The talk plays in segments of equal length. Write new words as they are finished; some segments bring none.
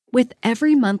With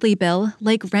every monthly bill,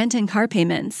 like rent and car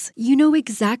payments, you know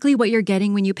exactly what you're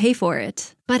getting when you pay for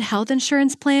it. But health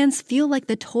insurance plans feel like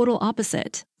the total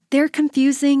opposite. They're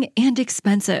confusing and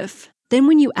expensive. Then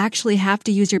when you actually have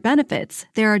to use your benefits,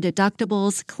 there are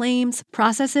deductibles, claims,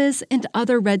 processes, and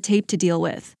other red tape to deal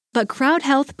with. But Crowd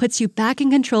Health puts you back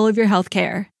in control of your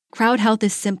healthcare. Crowd Health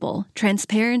is simple,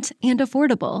 transparent, and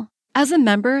affordable. As a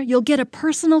member, you'll get a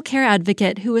personal care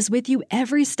advocate who is with you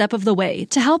every step of the way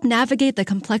to help navigate the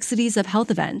complexities of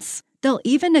health events. They'll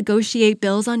even negotiate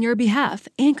bills on your behalf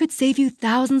and could save you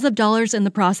thousands of dollars in the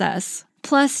process.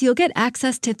 Plus, you'll get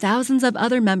access to thousands of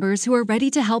other members who are ready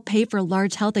to help pay for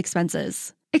large health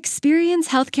expenses. Experience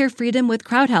healthcare freedom with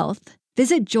Crowd Health.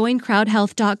 Visit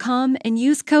joincrowdhealth.com and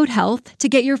use code HEALTH to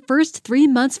get your first 3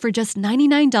 months for just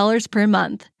 $99 per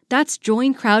month. That's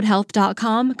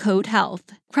joincrowdhealth.com, code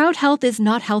HEALTH. Crowd Health is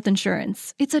not health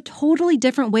insurance. It's a totally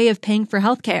different way of paying for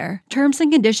healthcare. Terms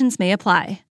and conditions may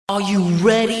apply. Are you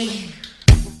ready?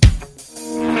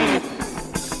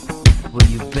 Well,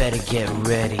 you better get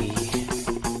ready.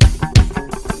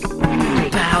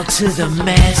 Bow to the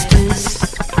masters.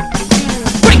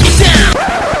 Break it down!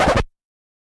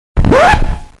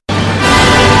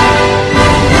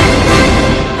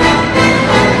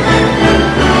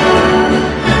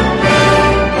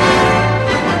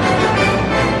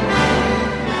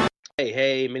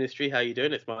 Hey, Ministry, how you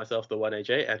doing? It's myself, the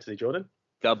 1AJ, Anthony Jordan.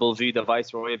 Double G, the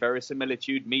Viceroy,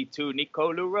 Verisimilitude, me too,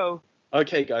 Nico Luro.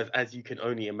 Okay, guys, as you can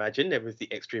only imagine, there was the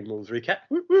Extreme Rules recap.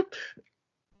 Whoop, whoop.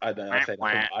 I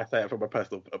say it from a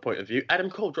personal point of view.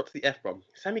 Adam Cole drops the F-bomb.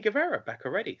 Sammy Guevara back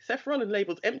already. Seth Rollins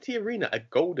labels Empty Arena a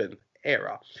golden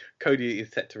era. Cody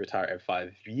is set to retire in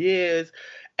 5 years.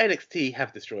 NXT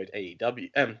have destroyed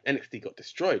AEW. NXT got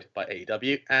destroyed by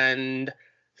AEW, and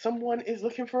someone is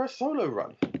looking for a solo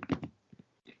run.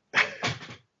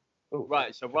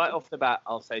 Right, so right off the bat,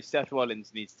 I'll say Seth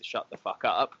Rollins needs to shut the fuck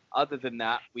up. Other than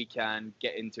that, we can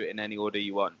get into it in any order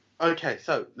you want. Okay,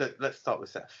 so let's start with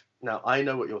Seth. Now, I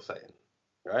know what you're saying,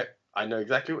 right? I know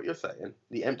exactly what you're saying.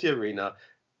 The Empty Arena,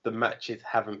 the matches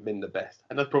haven't been the best,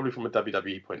 and that's probably from a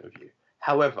WWE point of view.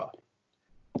 However,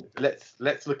 let's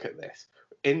look at this.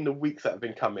 In the weeks that have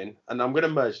been coming, and I'm going to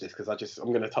merge this because I'm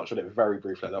going to touch on it very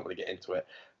briefly. I don't want to get into it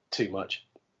too much.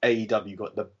 AEW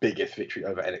got the biggest victory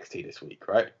over NXT this week,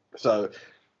 right? So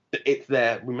it's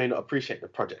there. We may not appreciate the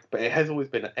project, but it has always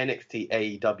been an NXT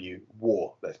AEW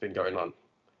war that's been going on.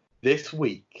 This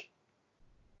week,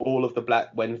 all of the Black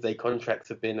Wednesday contracts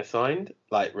have been assigned,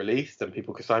 like released, and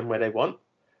people can sign where they want.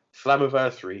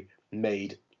 Slammiversary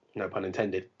made, no pun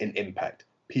intended, an impact.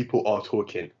 People are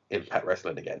talking Impact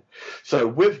Wrestling again. So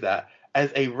with that,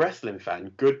 as a wrestling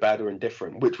fan, good, bad, or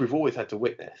indifferent, which we've always had to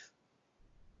witness,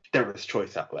 there is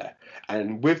choice out there.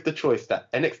 And with the choice that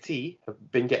NXT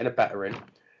have been getting a battering,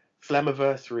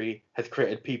 Slammiversary has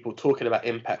created people talking about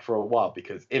Impact for a while,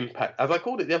 because Impact, as I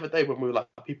called it the other day when we were like,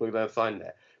 people are going to sign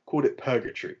there, called it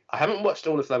purgatory. I haven't watched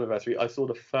all of Slammiversary. I saw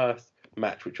the first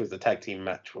match, which was the tag team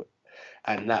match,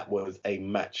 and that was a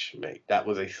match, mate. That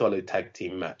was a solid tag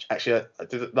team match. Actually,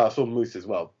 I saw Moose as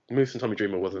well. Moose and Tommy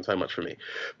Dreamer wasn't so much for me.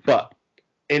 But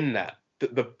in that,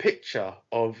 the picture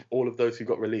of all of those who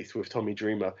got released with Tommy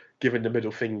Dreamer giving the middle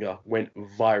finger went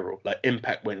viral. Like,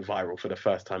 Impact went viral for the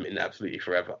first time in absolutely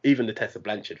forever. Even the Tessa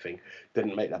Blanchard thing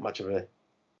didn't make that much of a...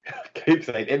 I keep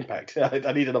saying impact.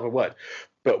 I need another word.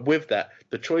 But with that,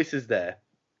 the choice is there.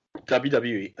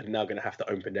 WWE are now going to have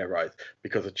to open their eyes,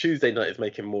 because a Tuesday night is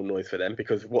making more noise for them,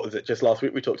 because what was it, just last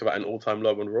week we talked about an all-time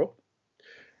low on Raw.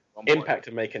 Impact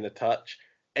are making a touch.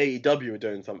 AEW are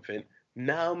doing something.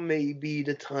 Now may be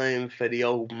the time for the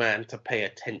old man to pay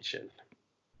attention.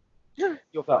 Yeah,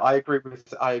 I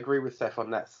agree with Seth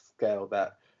on that scale,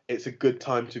 that it's a good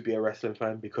time to be a wrestling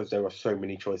fan because there are so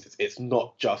many choices. It's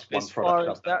not just one product. As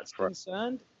far as that's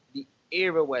concerned, the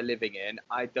era we're living in,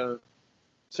 I don't.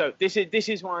 So this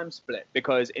is why I'm split,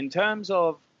 because in terms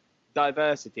of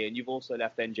diversity, and you've also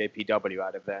left NJPW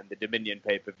out of there, and the Dominion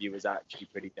pay-per-view is actually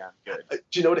pretty damn good.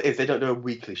 Do you know what it is? They don't do a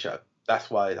weekly show. That's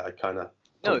why I kind of...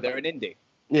 No, they're an indie.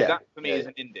 Yeah. That for me is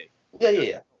an indie.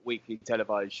 Yeah. Weekly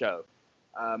televised show.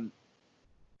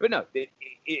 But no,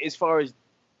 as far as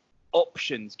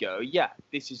options go, yeah,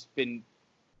 this has been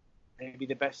maybe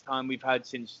the best time we've had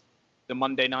since the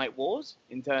Monday Night Wars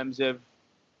in terms of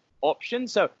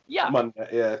options. So yeah,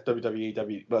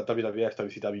 WWF,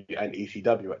 WCW, and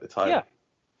ECW at the time. Yeah,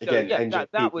 again, so, yeah,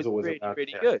 that was really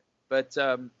good. But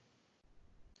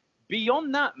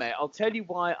beyond that, mate, I'll tell you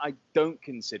why I don't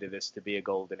consider this to be a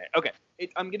golden age. Okay,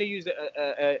 I'm going to use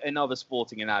another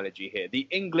sporting analogy here. The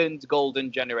England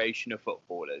golden generation of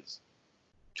footballers.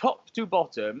 Top to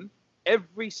bottom,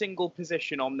 every single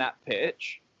position on that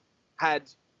pitch had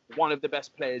one of the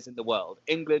best players in the world.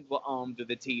 England were armed with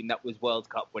a team that was World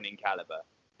Cup winning caliber.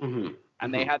 Mm-hmm.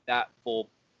 And they had that for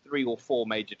 3 or 4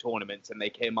 major tournaments, and they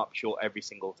came up short every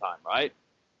single time, right?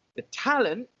 The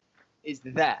talent is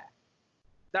there.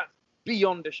 That's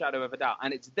beyond a shadow of a doubt.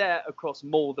 And it's there across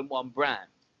more than one brand.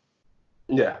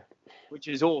 Yeah. Which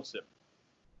is awesome.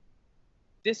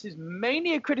 This is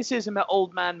mainly a criticism at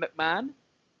old man McMahon.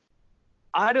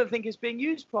 I don't think it's being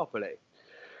used properly.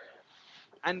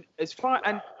 And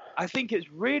I think it's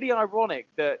really ironic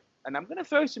that, and I'm going to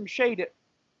throw some shade at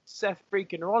Seth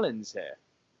freaking Rollins here.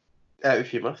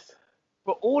 If you must.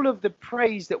 For all of the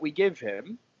praise that we give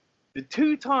him, the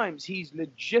 2 times he's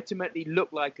legitimately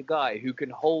looked like a guy who can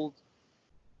hold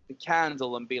the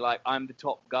candle and be like, I'm the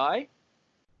top guy.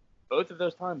 Both of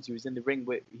those times he was in the ring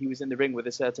with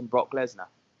a certain Brock Lesnar.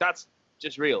 That's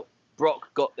just real. Brock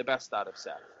got the best out of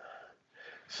Seth.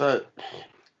 So,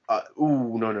 no.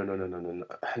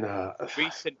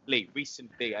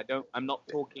 Recently, I'm not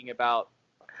talking about.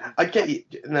 I get you.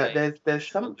 No, there's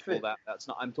something. That's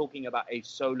not. I'm talking about a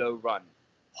solo run,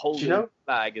 holding the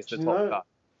flag as the top guy.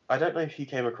 I don't know if you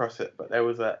came across it, but there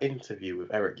was an interview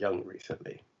with Eric Young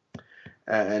recently,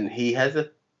 and he has a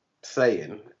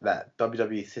saying that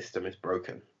WWE's system is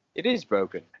broken. It is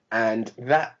broken, and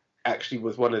that actually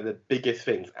was one of the biggest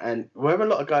things. And where a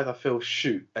lot of guys I feel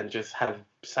shoot and just have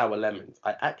sour lemons,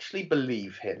 I actually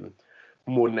believe him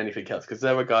more than anything else, because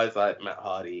there were guys like Matt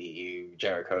Hardy,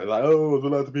 Jericho, like, oh, I was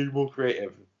allowed to be more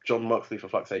creative. John Moxley, for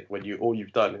fuck's sake, when all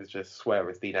you've done is just swear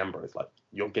as Dean Ambrose, like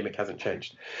your gimmick hasn't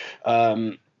changed.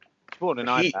 It's more than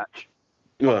eye patch.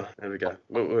 Well, there we go.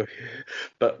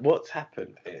 But what's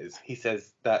happened is he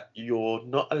says that you're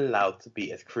not allowed to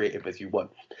be as creative as you want.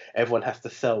 Everyone has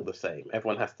to sell the same.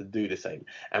 Everyone has to do the same.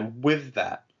 And with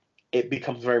that, it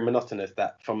becomes very monotonous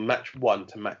that from match 1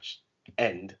 to match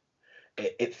end,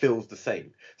 it feels the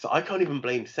same. So I can't even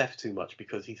blame Seth too much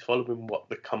because he's following what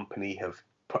the company have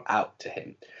put out to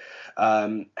him.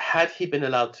 Had he been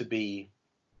allowed to be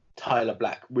Tyler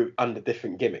Black under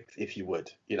different gimmicks, if you would,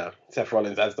 Seth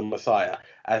Rollins as the Messiah,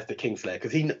 as the Kingslayer,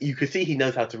 because you could see he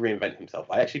knows how to reinvent himself.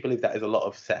 I actually believe that is a lot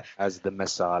of Seth. As the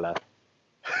Messiah.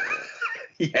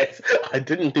 Yes, I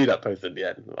didn't do that post in the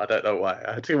end. I don't know why.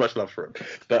 I had too much love for him.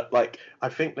 But, I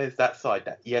think there's that side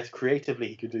that, yes, creatively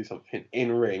he could do something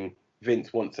in ring.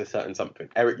 Vince wants a certain something.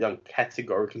 Eric Young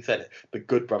categorically said it. The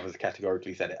Good Brothers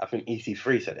categorically said it. I think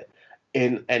EC3 said it.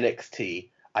 In NXT,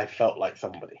 I felt like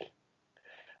somebody.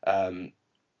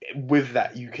 With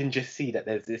that, you can just see that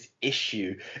there's this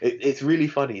issue. It's really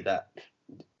funny that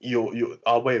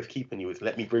our way of keeping you is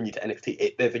let me bring you to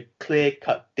NXT. There's a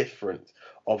clear-cut difference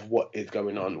of what is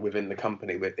going on within the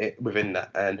company within that,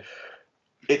 and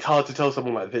it's hard to tell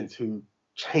someone like Vince, who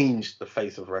changed the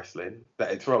face of wrestling,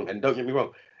 that it's wrong. And don't get me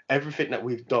wrong, everything that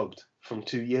we've dogged from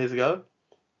 2 years ago,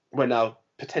 we're now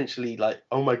potentially like,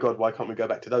 oh my god, why can't we go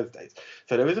back to those days?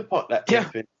 So there is a part that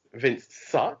Vince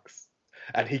sucks,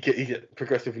 and he gets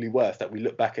progressively worse, that we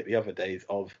look back at the other days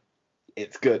of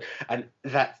it's good. And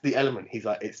that's the element. He's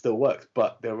like, it still works,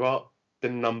 but the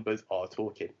numbers are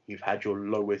talking. You've had your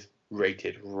lowest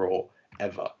rated Raw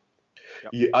ever.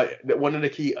 Yep. One of the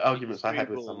key arguments I had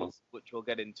with someone, which we'll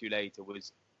get into later,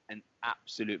 was an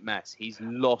absolute mess. He's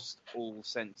lost all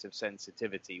sense of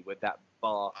sensitivity with that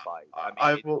bar fight.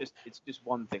 It's just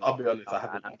one thing. I'll be honest,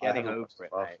 I'm getting over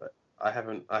it. I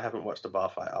haven't watched a bar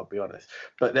fight, I'll be honest.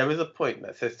 But there is a point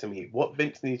that says to me, what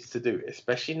Vince needs to do,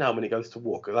 especially now when he goes to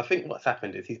war, because I think what's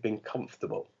happened is he's been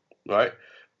comfortable, right?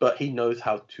 But he knows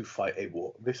how to fight a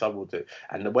war. This I will do.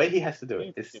 And the way he has to do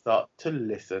it is start to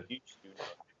listen.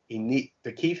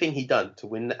 The key thing he done to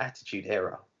win the Attitude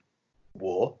Era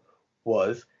war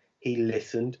was he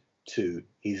listened to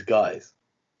his guys.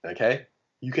 Okay?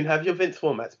 You can have your Vince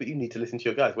formats, but you need to listen to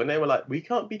your guys. When they were like, we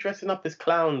can't be dressing up as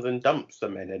clowns and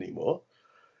dumpster men anymore.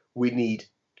 We need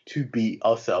to be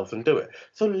ourselves and do it.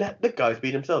 So let the guys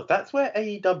be themselves. That's where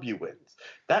AEW wins.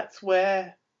 That's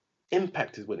where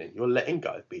Impact is winning. You're letting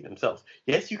guys be themselves.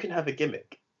 Yes, you can have a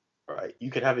gimmick, right?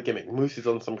 You can have a gimmick. Moose is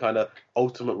on some kind of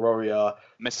Ultimate Warrior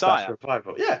Messiah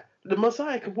revival. Yeah, the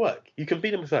Messiah can work. You can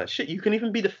be the Messiah. Shit, you can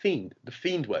even be the Fiend. The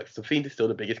Fiend works. The Fiend is still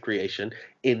the biggest creation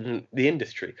in the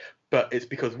industry. But it's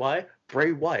because why?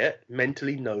 Bray Wyatt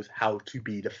mentally knows how to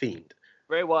be the Fiend.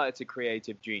 Bray Wyatt's a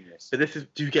creative genius. But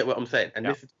do you get what I'm saying? And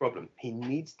This is the problem. He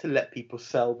needs to let people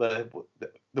sell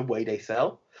the way they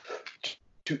sell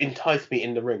to entice me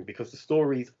in the ring, because the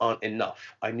stories aren't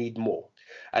enough. I need more.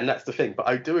 And that's the thing. But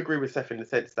I do agree with Seth in the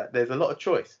sense that there's a lot of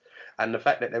choice. And the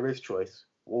fact that there is choice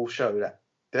will show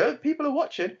that people are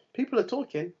watching. People are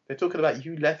talking. They're talking about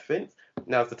you left, Vince.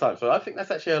 Now's the time. So I think that's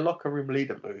actually a locker room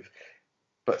leader move,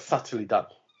 but subtly done.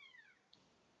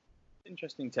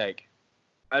 Interesting take.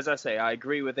 As I say, I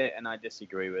agree with it and I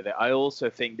disagree with it. I also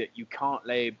think that you can't,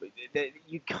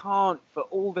 for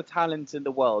all the talent in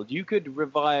the world, you could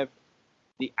revive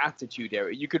the Attitude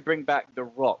Era. You could bring back The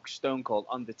Rock, Stone Cold,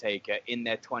 Undertaker in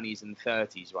their 20s and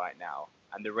 30s right now,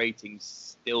 and the ratings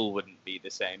still wouldn't be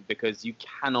the same because you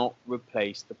cannot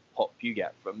replace the pop you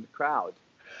get from the crowd.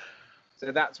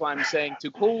 So that's why I'm saying to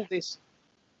call this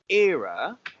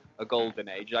era a golden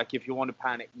age, like if you want to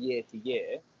panic year to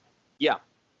year, yeah.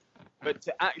 But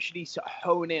to actually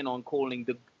hone in on calling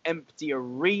the empty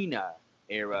arena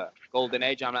era golden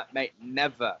age, I'm like, mate,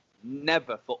 never,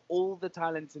 for all the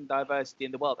talent and diversity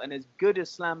in the world. And as good as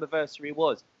Slammiversary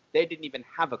was, they didn't even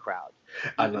have a crowd.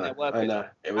 I know.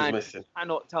 It was missing. You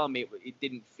cannot tell me it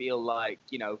didn't feel like,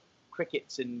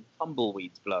 crickets and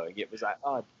tumbleweeds blowing. It was like,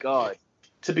 oh, God.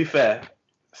 To be fair,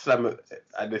 Slam,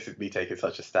 and this is me taking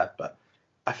such a stab, but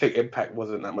I think Impact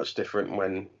wasn't that much different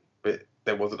when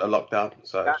there wasn't a lockdown,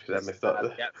 so they missed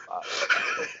out.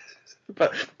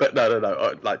 But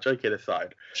no. Like, joking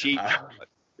aside, cheap.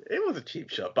 It was a cheap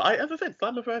shot. But as I said,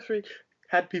 Slammiversary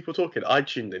had people talking. I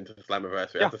tuned into the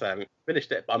Slammiversary. As I say, I haven't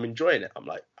finished it, but I'm enjoying it. I'm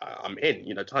like, I'm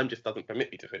in. Time just doesn't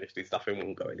permit me to finish these stuff. It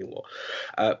won't go anymore.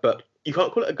 But you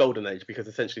can't call it a golden age because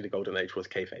essentially the golden age was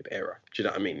kayfabe era. Do you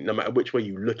know what I mean? No matter which way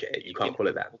you look at it, you can't call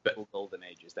it that. But golden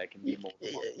ages, there can be more.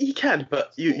 You can,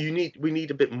 but we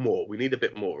need a bit more. We need a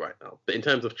bit more right now. But in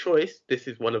terms of choice, this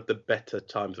is one of the better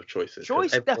times of choices.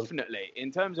 Choice, definitely.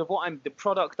 In terms of the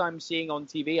product I'm seeing on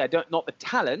TV, not the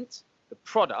talent, the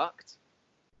product.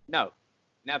 No.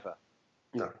 Never.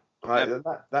 No.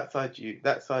 That side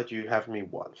you have me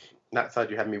one. That side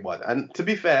you have me one. And to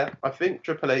be fair, I think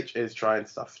Triple H is trying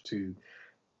stuff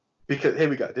because here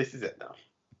we go. This is it now.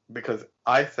 Because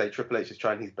I say Triple H is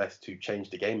trying his best to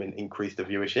change the game and increase the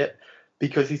viewership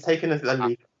because he's taken a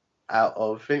leaf out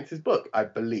of Vince's book, I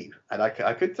believe. And I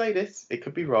could say this, it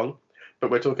could be wrong,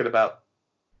 but we're talking about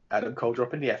Adam Cole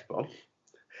dropping the F-bomb,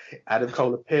 Adam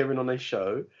Cole appearing on a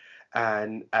show,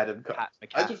 and Adam Cole. Pat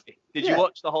McAfee. Did you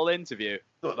watch the whole interview?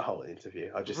 Not the whole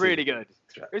interview. I just really good.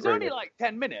 It was only like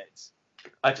 10 minutes.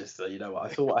 I just,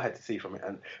 I saw what I had to see from it,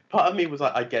 and part of me was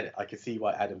like, I get it. I can see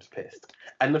why Adam's pissed.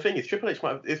 And the thing is, Triple H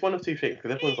it's one of two things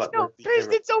because everyone's like, not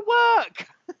pissed. It's a work.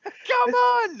 Come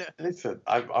on. Listen,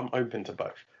 I'm open to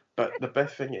both, but the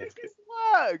best thing is, it's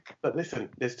work. But listen,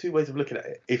 there's two ways of looking at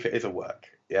it. If it is a work,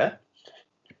 yeah.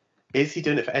 Is he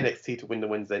doing it for NXT to win the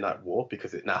Wednesday Night War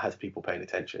because it now has people paying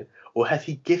attention? Or has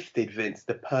he gifted Vince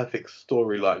the perfect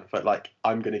storyline for, like,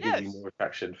 I'm going to give you more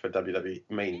attraction for WWE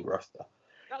main roster?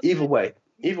 Either way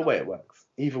it works.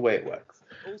 Either way it works.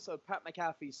 Also, Pat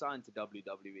McAfee signed to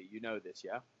WWE. You know this,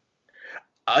 yeah?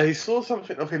 I saw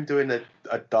something of him doing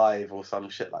a dive or some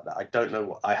shit like that. I don't know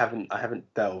what. I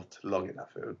haven't delved long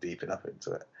enough or deep enough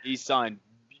into it. He's signed.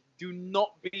 Do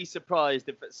not be surprised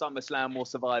if at SummerSlam or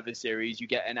Survivor Series you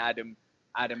get an Adam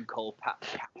Cole Pat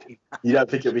McAfee. You don't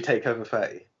think it'll be TakeOver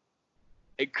 30?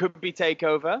 It could be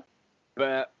TakeOver,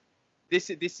 but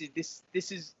this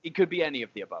is it could be any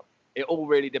of the above. It all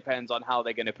really depends on how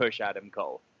they're going to push Adam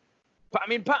Cole. But I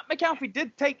mean, Pat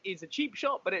McAfee it's a cheap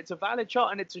shot, but it's a valid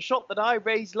shot, and it's a shot that I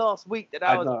raised last week that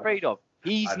I was afraid of.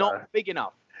 He's not big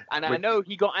enough. And I know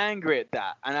he got angry at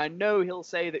that. And I know he'll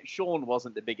say that Shawn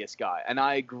wasn't the biggest guy. And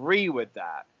I agree with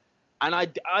that. And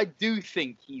I do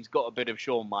think he's got a bit of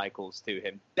Shawn Michaels to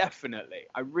him. Definitely.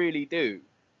 I really do.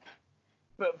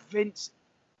 But Vince,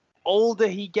 older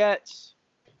he gets,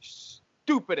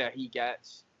 stupider he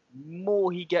gets,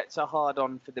 more he gets a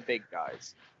hard-on for the big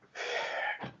guys.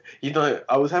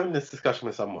 I was having this discussion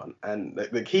with someone. And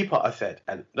the key part I said,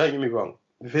 and don't get me wrong,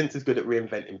 Vince is good at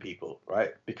reinventing people,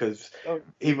 right? Because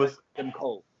he was Adam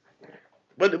Cole.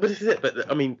 But this is it.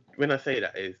 But I mean, when I say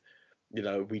that is,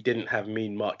 we didn't have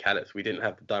Mean Mark Callis, we didn't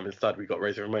have the Diamond Stud, we got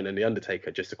Razor Ramon and the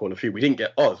Undertaker, just to call a few. We didn't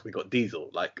get Oz, we got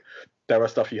Diesel. Like, there are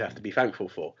stuff you have to be thankful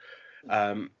for.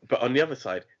 But on the other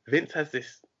side, Vince has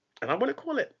this, and I want to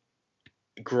call it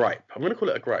gripe. I'm going to call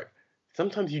it a gripe.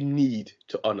 Sometimes you need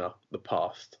to honor the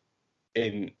past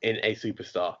in a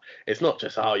superstar. It's not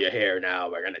just, you're here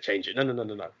now, we're going to change it.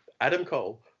 No. Adam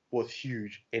Cole was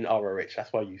huge in ROH.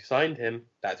 That's why you signed him.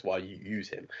 That's why you use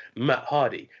him. Matt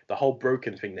Hardy, the whole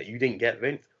broken thing that you didn't get,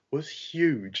 Vince, was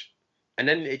huge. And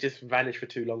then it just vanished for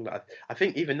too long. I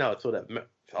think even now I saw that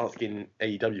asking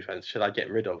AEW fans, should I get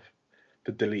rid of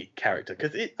the Delete character?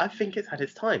 Because I think it's had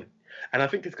its time. And I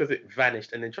think it's because it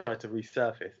vanished and then tried to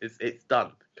resurface. It's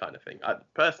done kind of thing.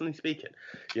 Personally speaking,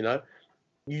 you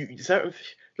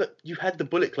had the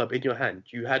Bullet Club in your hand.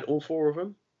 You had all four of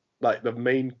them, like the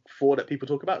main four that people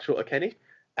talk about, short of Kenny,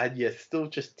 and you still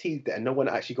just teased it, and no one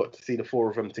actually got to see the four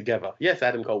of them together. Yes,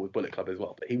 Adam Cole with Bullet Club as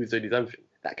well, but he was doing his own thing.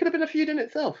 That could have been a feud in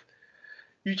itself.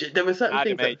 There were certain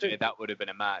Adam things AJ, that would have been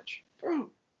a match. bro,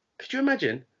 could you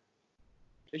imagine?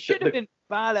 It should have been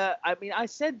Balor. I mean, I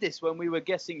said this when we were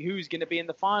guessing who's going to be in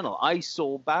the final. I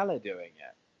saw Balor doing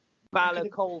it. Balor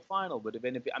Cole final would have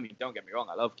been I mean, don't get me wrong,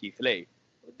 I love Keith Lee.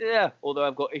 Yeah, although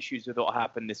I've got issues with what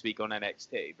happened this week on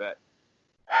NXT, but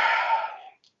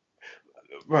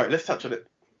right, let's touch on it.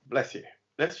 Bless you.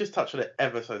 Let's just touch on it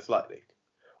ever so slightly.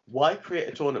 Why create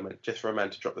a tournament just for a man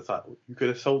to drop the title? You could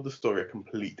have sold the story a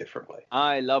complete different way.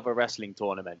 I love a wrestling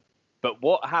tournament. But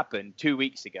what happened 2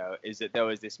 weeks ago is that there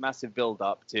was this massive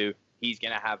build-up to he's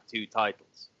going to have 2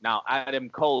 titles. Now, Adam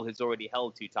Cole has already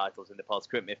held 2 titles in the past.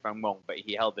 Correct me if I'm wrong, but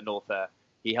he held the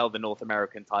North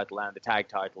American title and the tag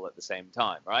title at the same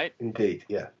time, right? Indeed,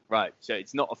 yeah. Right. So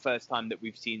it's not the first time that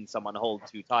we've seen someone hold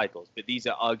 2 titles, but these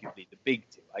are arguably the big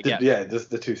 2. I get. Yeah,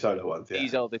 just the 2 solo ones. Yeah.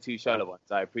 These are the 2 solo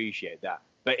ones. I appreciate that,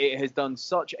 but it has done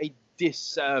such a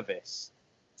disservice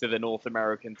to the North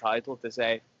American title to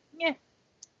say, yeah,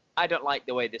 I don't like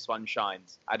the way this one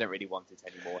shines. I don't really want it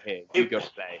anymore here. You got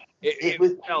to play.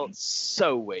 It felt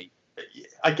so weak.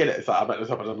 I get it. It's like I'm at the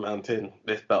top of the mountain.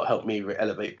 This belt helped me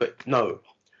elevate. But no,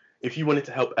 if you wanted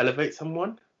to help elevate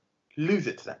someone, lose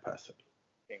it to that person.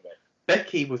 Bingo.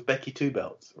 Becky was Becky 2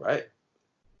 belts, right?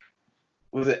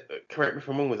 Was it, correct me if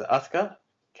I'm wrong, was it Asuka?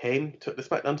 Came, took the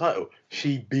SmackDown title.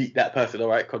 She beat that person. All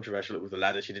right, controversial. It was a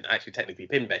ladder. She didn't actually technically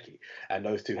pin Becky. And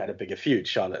those 2 had a bigger feud,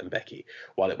 Charlotte and Becky,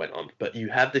 while it went on. But you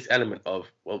have this element of,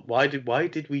 well, why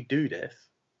did we do this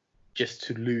just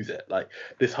to lose it? Like,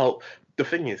 this whole... The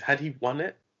thing is, had he won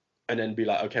it and then be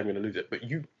like, okay, I'm going to lose it, but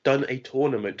you've done a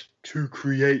tournament to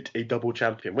create a double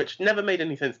champion, which never made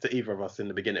any sense to either of us in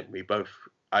the beginning. We both...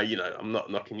 I'm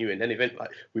not knocking you in anything.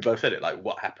 Like, we both said it, like,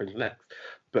 what happens next?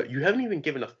 But you haven't even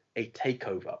given us a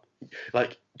takeover.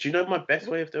 Like, do you know my best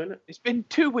way of doing it? It's been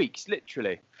 2 weeks,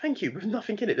 literally. Thank you. With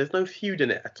nothing in it. There's no feud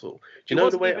in it at all. Do you It know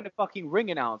the wasn't way? even a fucking ring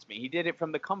announcement. He did it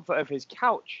from the comfort of his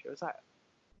couch. It was like,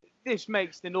 this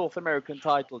makes the North American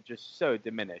title just so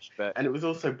diminished. But And it was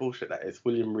also bullshit that is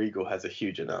William Regal has a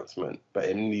huge announcement, but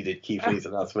it needed Keith Lee's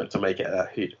announcement to make it a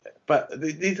huge. But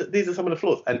these are some of the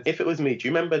flaws. And if it was me, do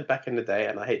you remember back in the day?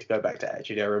 And I hate to go back to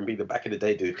Attitude Era and be the back in the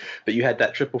day dude, but you had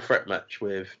that triple threat match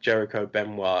with Jericho,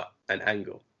 Benoit, and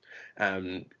Angle.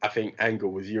 I think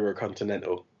Angle was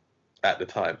Eurocontinental at the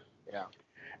time. yeah,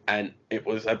 And it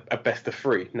was a best of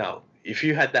 3. Now, if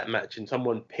you had that match and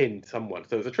someone pinned someone,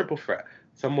 so it was a triple threat,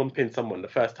 someone pinned someone, the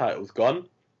first title's gone,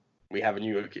 we have a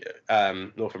new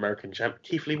North American champ,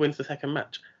 Keith Lee wins the second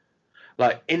match.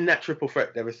 Like, in that triple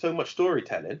threat, there is so much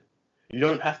storytelling. You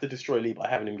don't have to destroy Lee by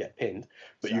having him get pinned,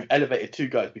 but you've elevated 2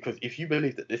 guys, because if you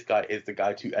believe that this guy is the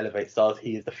guy to elevate stars,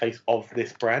 he is the face of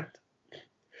this brand,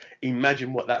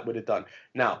 imagine what that would have done.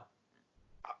 Now,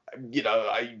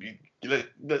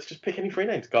 let's just pick any 3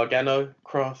 names. Gargano,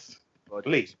 Cross,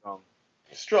 Lee.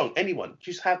 Strong, anyone.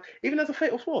 Just have, even as a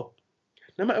fatal flaw,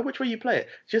 no matter which way you play it,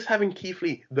 just having Keith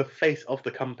Lee, the face of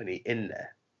the company, in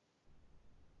there.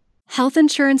 Health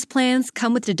insurance plans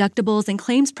come with deductibles and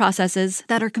claims processes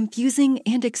that are confusing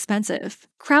and expensive.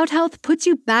 CrowdHealth puts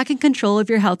you back in control of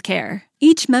your healthcare.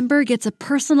 Each member gets a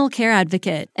personal care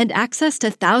advocate and access to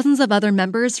thousands of other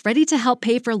members ready to help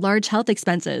pay for large health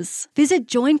expenses. Visit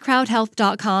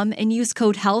joincrowdhealth.com and use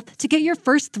code HEALTH to get your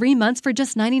first 3 months for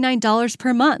just $99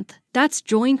 per month. That's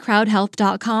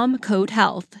joincrowdhealth.com, code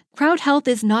HEALTH. CrowdHealth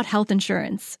is not health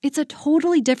insurance. It's a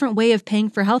totally different way of paying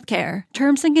for healthcare.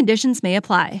 Terms and conditions may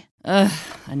apply. Ugh,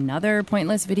 another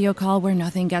pointless video call where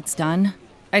nothing gets done.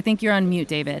 I think you're on mute,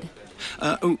 David.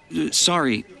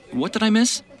 Sorry. What did I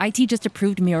miss? IT just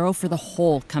approved Miro for the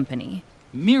whole company.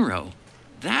 Miro?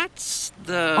 That's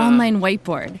the... Online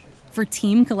whiteboard. For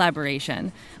team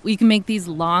collaboration. We can make these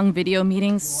long video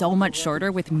meetings so much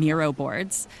shorter with Miro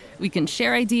boards. We can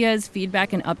share ideas,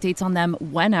 feedback, and updates on them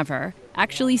whenever.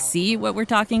 Actually see what we're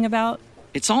talking about.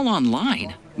 It's all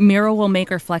online. Miro will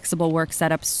make our flexible work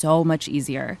setup so much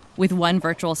easier. With one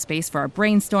virtual space for our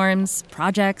brainstorms,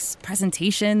 projects,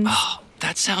 presentations. Oh,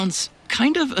 that sounds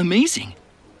kind of amazing.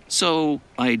 So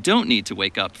I don't need to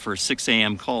wake up for 6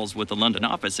 a.m. calls with the London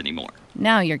office anymore.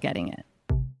 Now you're getting it.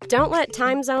 Don't let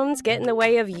time zones get in the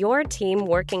way of your team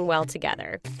working well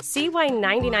together. See why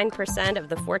 99% of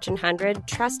the Fortune 100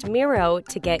 trust Miro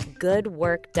to get good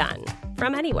work done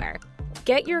from anywhere.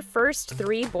 Get your first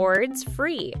 3 boards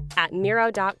free at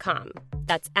Miro.com.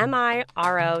 That's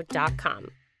MIRO.com.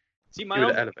 See, my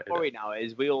own story now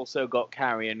is we also got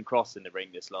Karrion Kross in the ring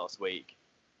this last week,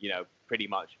 pretty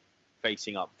much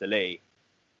facing up to Lee.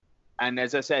 And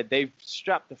as I said, they've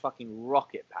strapped a fucking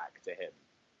rocket pack to him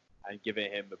and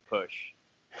given him a push.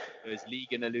 Is Lee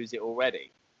going to lose it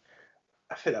already?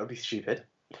 I think that would be stupid.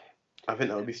 I think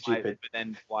that would be stupid. But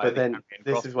then why? But then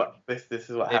this is what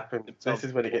happens. This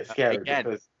is when it gets scary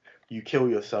because you kill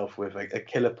yourself with a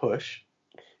killer push,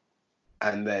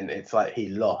 and then it's like he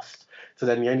lost. So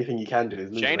then the only thing you can do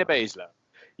is lose. Shayna Baszler.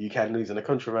 You can lose in a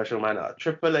controversial manner.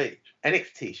 Triple H,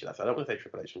 NXT, should I say? I don't want to say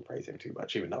Triple H and praise him too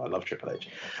much, even though I love Triple H.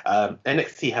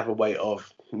 NXT have a way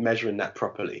of measuring that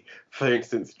properly. For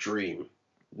instance, Dream.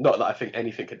 Not that I think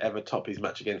anything could ever top his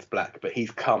match against Black, but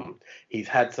he's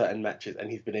had certain matches, and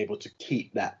he's been able to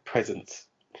keep that presence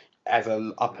as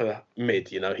an upper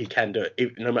mid. You know, he can do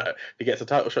it. No matter if he gets a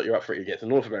title shot, you're up for it. He gets a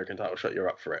North American title shot, you're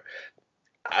up for it.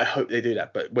 I hope they do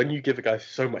that. But when you give a guy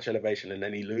so much elevation and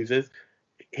then he loses,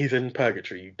 he's in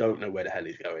purgatory. You don't know where the hell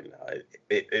he's going now.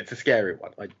 It's a scary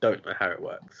one. I don't know how it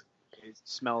works. It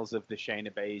smells of the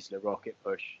Shayna Baszler rocket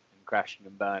push and crashing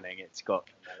and burning. It's got.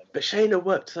 But Shayna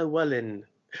worked so well in.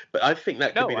 But I think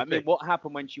that could be the thing. mean, what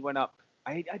happened when she went up?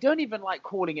 I don't even like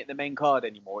calling it the main card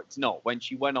anymore. It's not. When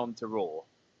she went on to Raw.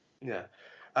 Yeah.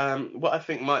 What I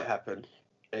think might happen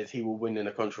is he will win in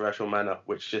a controversial manner,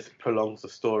 which just prolongs the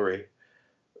story.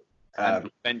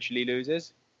 And eventually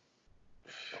loses.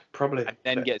 Probably. And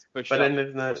then gets pushed. But then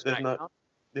there's no.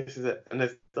 This is it, and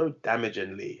there's no damage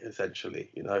in Lee. Essentially,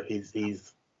 you know, he's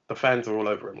the fans are all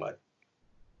over him like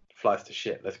flies to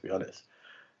shit. Let's be honest.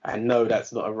 And no,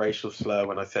 that's not a racial slur.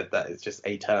 When I said that, it's just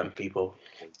a term, people.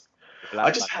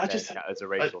 I just as a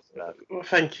racial slur. Well,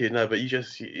 thank you. No, but it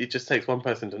just takes one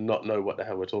person to not know what the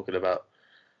hell we're talking about.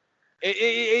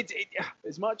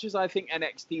 As much as I think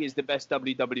NXT is the best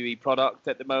WWE product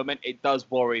at the moment, it does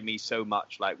worry me so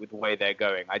much, like with the way they're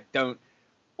going.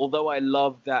 Although I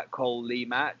love that Cole Lee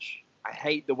match, I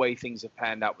hate the way things have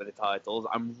panned out with the titles.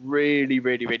 I'm really,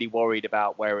 really, really worried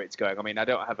about where it's going. I mean, I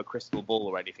don't have a crystal ball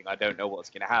or anything. I don't know what's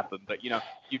going to happen. But, you know,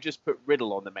 you just put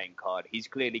Riddle on the main card. He's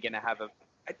clearly going to have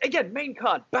main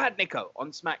card, Bad Nico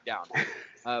on SmackDown.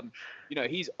 You know,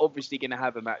 he's obviously going to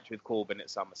have a match with Corbin at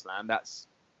SummerSlam. That's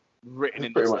written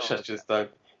in the stars. Pretty much just done.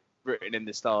 Written in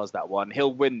the stars, that one.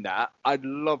 He'll win that. I'd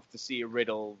love to see a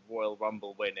Riddle Royal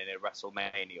Rumble win and a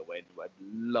WrestleMania win. I'd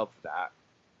love that.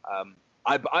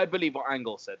 I believe what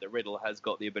Angle said, that Riddle has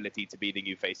got the ability to be the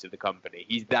new face of the company.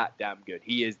 He's that damn good.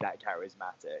 He is that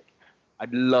charismatic.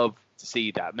 I'd love to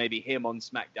see that. Maybe him on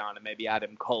SmackDown and maybe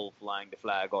Adam Cole flying the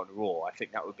flag on Raw. I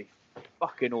think that would be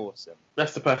fucking awesome.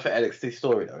 That's the perfect NXT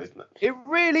story, though, isn't it? It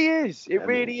really is. It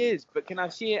really is. But can I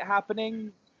see it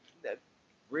happening?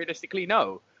 Realistically,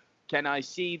 no. Can I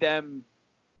see them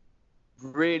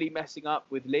really messing up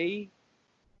with Lee?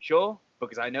 Sure.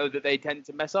 Because I know that they tend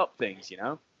to mess up things, you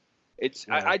know?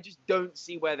 I just don't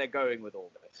see where they're going with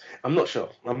all this. I'm not sure.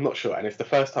 And it's the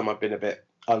first time I've been a bit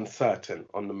uncertain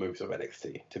on the moves of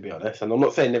NXT, to be honest. And I'm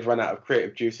not saying they've run out of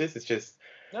creative juices. It's just...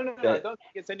 No. I don't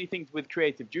think it's anything with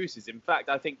creative juices. In fact,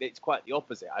 I think that it's quite the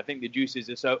opposite. I think the juices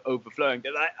are so overflowing.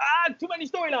 They're like, too many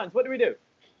storylines. What do we do?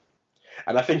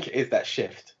 And I think it is that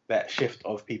shift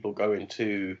of people going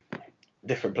to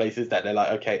different places that they're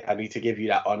like, okay, I need to give you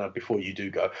that honor before you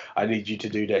do go. I need you to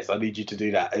do this. I need you to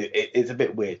do that. It's a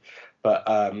bit weird. But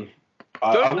I'm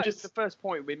just... The first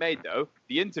point we made, though,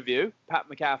 the interview, Pat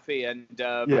McAfee and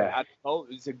Adam Cole,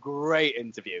 it was a great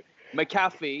interview.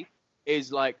 McAfee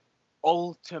is like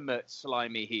ultimate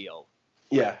slimy heel.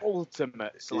 Yeah.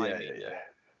 Ultimate slimy heel.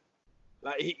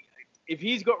 Like, if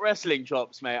he's got wrestling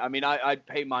chops, mate, I mean, I'd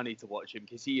pay money to watch him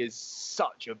because he is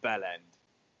such a bell end.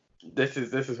 This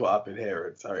is what I've been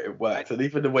hearing, so it works. And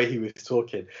even the way he was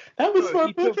talking, that was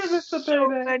my brother, Mr. So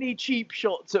many cheap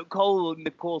shots at Cole in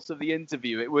the course of the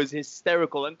interview. It was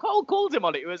hysterical. And Cole called him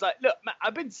on it. He was like, look, man,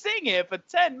 I've been sitting here for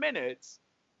 10 minutes,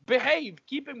 behaved,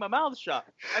 keeping my mouth shut,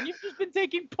 and you've just been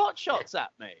taking pot shots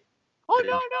at me. Oh,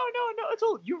 no, not at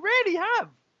all. You really have.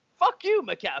 Fuck you,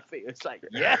 McAfee. It's like,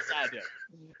 yes,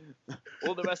 Adam.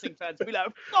 All the wrestling fans be like,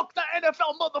 fuck that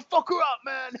NFL motherfucker up,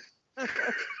 man.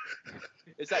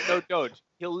 It's like, no, dodge.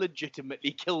 He'll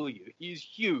legitimately kill you. He's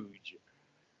huge.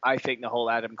 I think the whole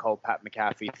Adam Cole, Pat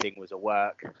McAfee thing was a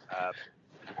work.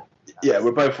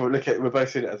 We're both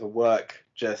seeing it as a work.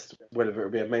 Just whether it will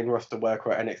be a main roster work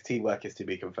or NXT work is to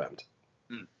be confirmed.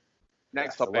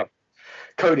 Next topic.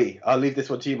 Cody, I'll leave this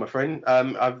one to you, my friend.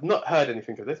 I've not heard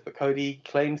anything of this, but Cody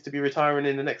claims to be retiring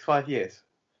in the next 5 years.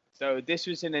 So this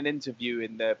was in an interview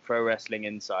in the Pro Wrestling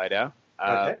Insider.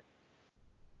 Okay.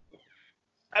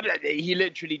 He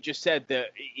literally just said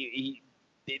that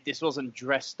this wasn't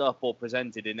dressed up or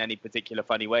presented in any particular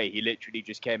funny way. He literally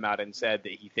just came out and said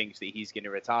that he thinks that he's going to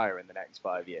retire in the next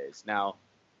 5 years. Now,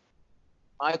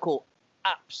 I call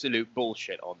absolute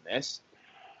bullshit on this.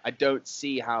 I don't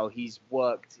see how he's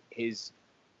worked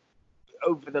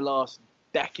over the last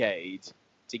decade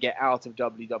to get out of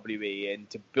WWE and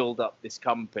to build up this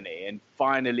company and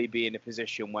finally be in a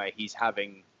position where he's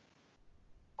having,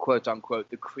 quote unquote,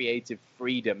 the creative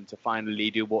freedom to finally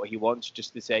do what he wants,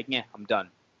 just to say, yeah, I'm done.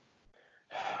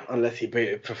 Unless he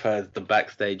prefers the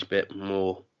backstage bit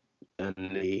more than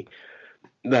the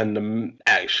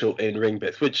actual in-ring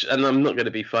bits, which, and I'm not going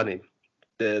to be funny,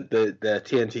 the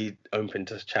TNT Open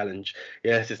Challenge,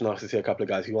 yes, it's nice to see a couple of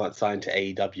guys who aren't signed to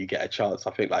AEW get a chance.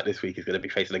 I think like this week he's going to be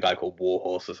facing a guy called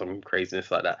Warhorse or some craziness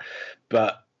like that.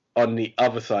 But on the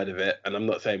other side of it, and I'm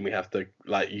not saying we have to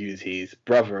like use his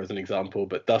brother as an example,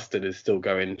 but Dustin is still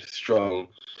going strong,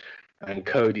 and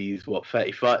Cody's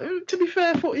 35? To be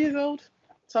fair, 40 years old.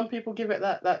 Some people give it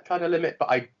that kind of limit, but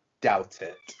I doubt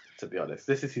it. To be honest,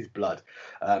 this is his blood.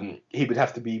 He would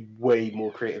have to be way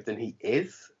more creative than he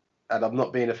is, and I'm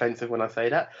not being offensive when I say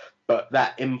that, but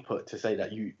that input to say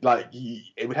that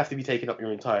it would have to be taken up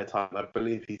your entire time. I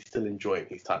believe he's still enjoying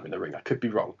his time in the ring. I could be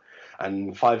wrong,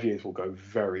 and 5 years will go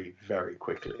very, very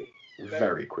quickly.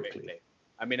 Very quickly.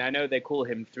 I mean, I know they call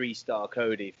him 3-star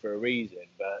Cody for a reason,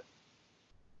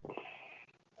 but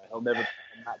he'll never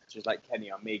put matches like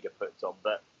Kenny Omega puts on.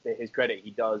 But to his credit,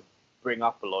 he does bring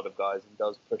up a lot of guys and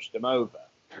does push them over.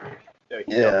 So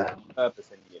he does have a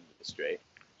purpose in the industry.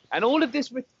 And all of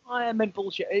this retirement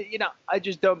bullshit, I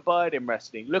just don't buy it in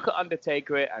wrestling. Look at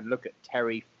Undertaker and look at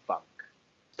Terry Funk.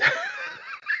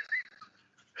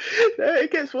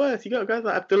 It gets worse. You got guys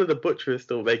like Abdullah the Butcher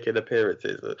still making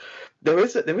appearances. There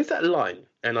is that line,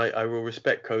 and I will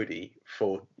respect Cody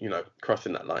for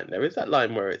crossing that line. There is that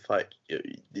line where it's like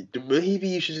maybe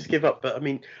you should just give up. But I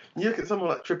mean, you look at someone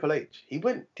like Triple H. He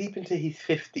went deep into his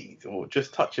 50s or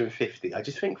just touching 50. I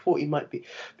just think 40 might be,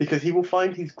 because he will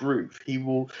find his groove.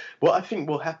 What I think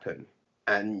will happen,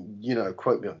 and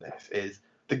quote me on this, is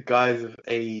the guys of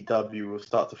AEW will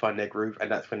start to find their groove,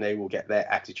 and that's when they will get their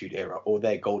attitude era or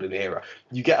their golden era.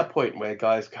 You get a point where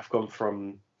guys have gone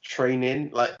from training,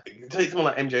 like take someone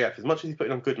like MJF, as much as he's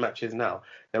putting on good matches now,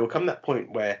 there will come that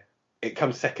point where it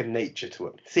comes second nature to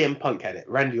him. CM Punk had it,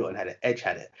 Randy Orton had it, Edge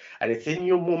had it, and it's in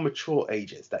your more mature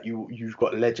ages that you've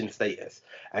got legend status.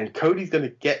 And Cody's going to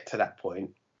get to that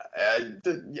point.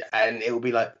 And it will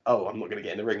be like, oh, I'm not going to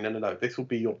get in the ring. No. This will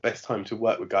be your best time to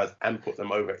work with guys and put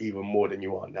them over even more than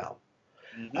you are now.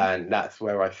 Mm-hmm. And that's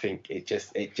where I think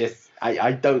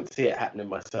I don't see it happening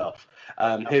myself.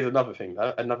 Here's another thing,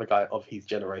 though. Another guy of his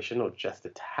generation, or just a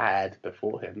tad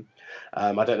before him.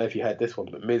 I don't know if you heard this one,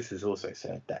 but Miz has also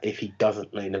said that if he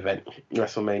doesn't main event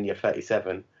WrestleMania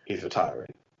 37, he's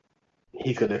retiring.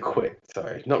 He's going to quit.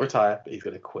 Sorry, not retire, but he's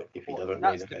going to quit if he doesn't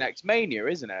main event. That's the next Mania,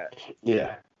 isn't it?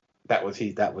 Yeah. That was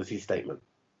his statement.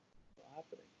 What's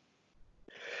happening?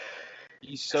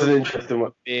 He's so interesting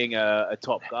one. Being a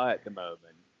top guy at the moment.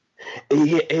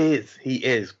 He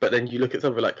is. But then you look at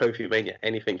something like Kofi Mania.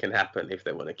 Anything can happen if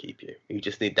they want to keep you. You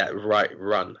just need that right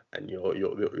run, and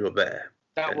you're there.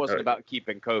 That wasn't about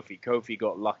keeping Kofi. Kofi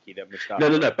got lucky that Mustafa.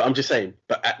 No. But I'm just saying.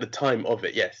 But at the time of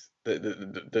it, yes,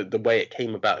 the way it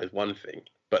came about is one thing.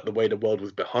 But the way the world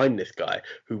was behind this guy,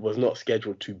 who was not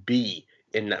scheduled to be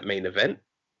in that main event,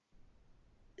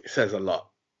 it says a lot.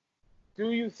 Do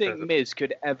you think Miz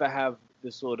could ever have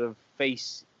the sort of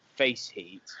face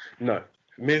heat? No.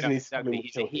 Miz needs exactly.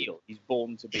 He's a heel. He's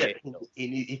born to be a heel.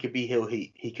 He could be heel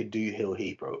heat. He could do heel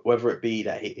heat, bro. Whether it be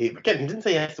that again, he didn't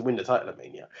say he has to win the title at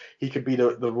Mania. He could be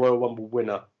the Royal Rumble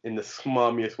winner in the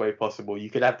smarmiest way possible.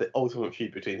 You could have the ultimate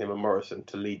feud between him and Morrison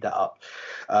to lead that up.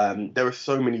 There are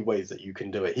so many ways that you can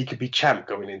do it. He could be champ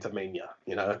going into Mania,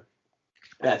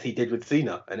 as he did with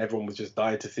Cena, and everyone was just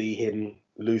dying to see him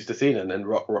lose to Cena, and then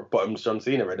Rock bottoms John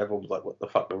Cena, and everyone was like, what the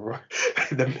fuck?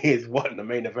 The Miz won the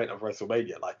main event of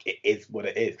WrestleMania. Like, it is what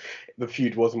it is. The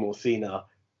feud was more Cena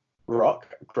Rock,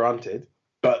 granted,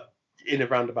 but in a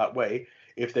roundabout way,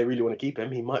 if they really want to keep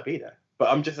him, he might be there. But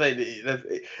I'm just saying,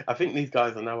 I think these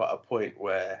guys are now at a point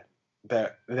where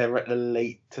they're at the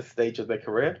later stage of their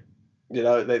career.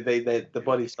 The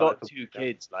body's He's got 2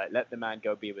 kids. Like, let the man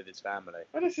go be with his family.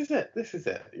 Well, this is it.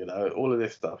 All of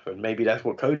this stuff, and maybe that's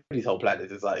what Cody's whole plan is.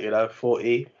 It's like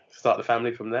 40, start the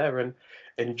family from there, and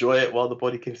enjoy it while the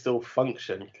body can still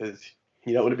function. Because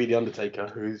you don't want to be the Undertaker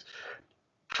who's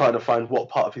trying to find what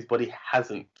part of his body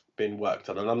hasn't been worked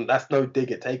on. And that's no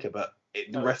dig at Taker, but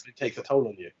wrestling takes a toll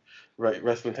on you. Right,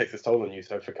 wrestling takes a toll on you.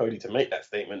 So for Cody to make that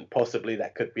statement, possibly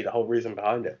that could be the whole reason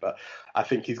behind it. But I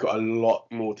think he's got a lot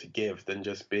more to give than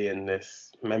just being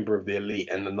this member of the Elite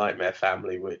and the Nightmare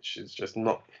family, which is just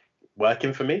not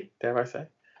working for me, dare I say.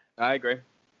 I agree.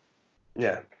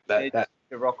 Yeah. To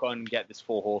rock on, get this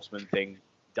 4 Horsemen thing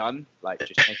done. Like,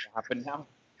 just make it happen now.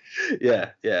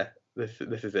 Yeah.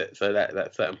 This is it. So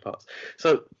that's certain parts.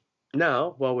 So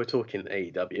now, while we're talking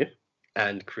AEW,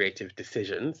 and creative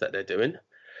decisions that they're doing.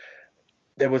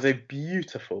 There was a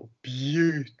beautiful,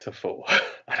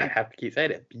 I have to keep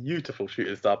saying it, beautiful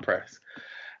shooting star press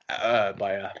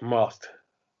by a masked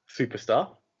superstar,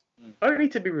 only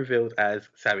to be revealed as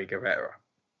Sammy Guevara.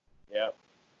 Yeah.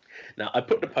 Now, I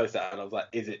put the post out and I was like,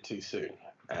 is it too soon?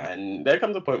 And there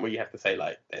comes a point where you have to say,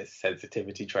 like, there's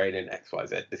sensitivity training, X, Y,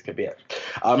 Z. This could be it.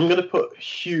 I'm going to put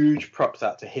huge props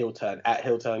out to Heel Turn, at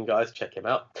Heel Turn, guys. Check him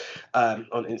out on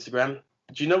Instagram.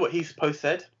 Do you know what his post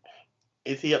said?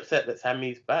 Is he upset that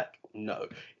Sammy's back? No.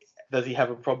 Does he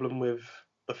have a problem with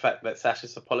the fact that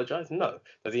Sasha's apologized? No.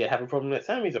 Does he have a problem that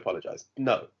Sammy's apologized?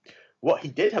 No. What he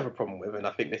did have a problem with, and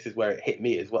I think this is where it hit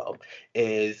me as well,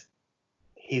 is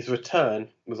his return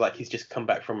was like he's just come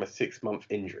back from a 6-month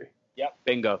injury. Yep,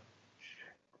 bingo.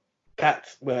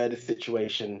 That's where the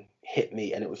situation hit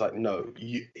me, and it was like, no,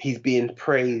 he's being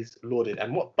praised, lauded.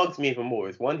 And what bugs me even more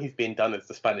is, one, he's being done as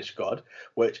the Spanish god,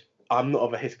 which I'm not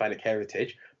of a Hispanic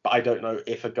heritage, but I don't know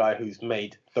if a guy who's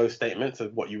made those statements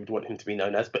is what you would want him to be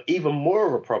known as. But even more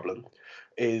of a problem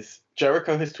is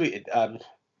Jericho has tweeted,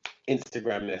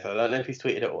 Instagram this. I don't know if he's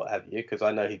tweeted it or what have you, because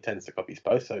I know he tends to copy his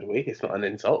posts, so do we. It's not an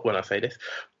insult when I say this.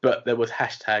 But there was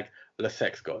hashtag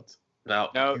 #LaSexGods. Now,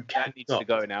 No, that needs to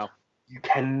go now. You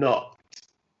cannot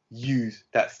use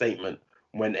that statement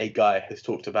when a guy has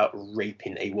talked about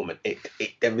raping a woman.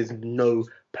 There is no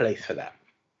place for that.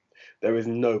 There is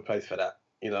no place for that.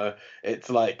 You know, it's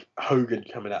like Hogan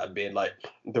coming out and being like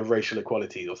the racial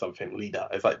equalities or something leader.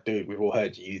 It's like, dude, we've all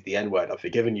heard you use the N-word. I've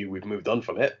forgiven you. We've moved on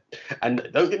from it. And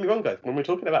don't get me wrong, guys. When we're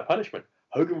talking about punishment,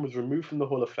 Hogan was removed from the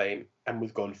Hall of Fame and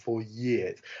was gone for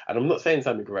years. And I'm not saying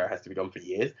Sammy Guevara has to be gone for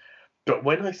years, but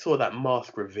when I saw that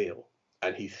mask reveal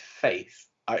and his face,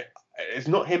 it's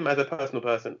not him as a personal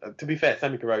person. To be fair,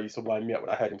 Sammy Guevara used to wind me up when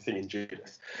I heard him singing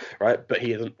Judas, right? But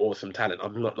he is an awesome talent.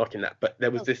 I'm not knocking that. But there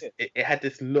was it had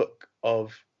this look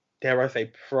of, dare I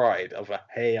say, pride of a,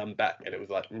 hey, I'm back. And it was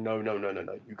like, no,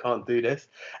 you can't do this.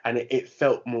 And it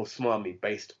felt more smarmy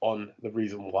based on the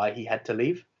reason why he had to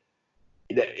leave.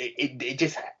 It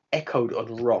just echoed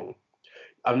on wrong.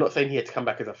 I'm not saying he had to come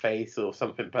back as a face or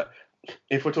something, but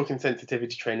if we're talking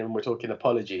sensitivity training and we're talking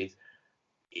apologies,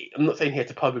 I'm not saying he had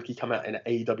to publicly come out in an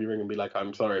AEW ring and be like,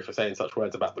 I'm sorry for saying such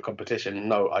words about the competition.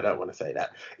 No, I don't want to say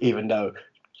that. Even though,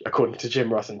 according to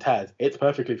Jim Ross and Taz, it's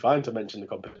perfectly fine to mention the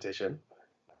competition.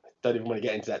 Don't even want to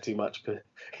get into that too much because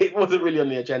it wasn't really on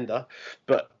the agenda.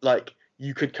 But, like,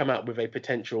 you could come out with a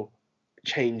potential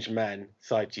change man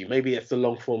side to you. Maybe it's the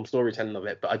long-form storytelling of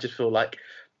it, but I just feel like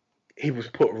he was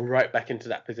put right back into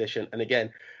that position. And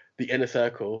again, the Inner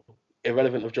Circle,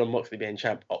 irrelevant of Jon Moxley being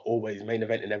champ, are always main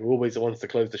event, and they're always the ones to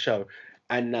close the show.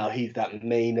 And now he's that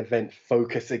main event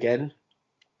focus again.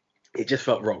 It just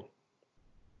felt wrong.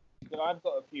 I've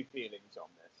got a few feelings on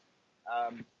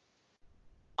this.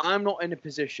 I'm not in a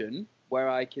position where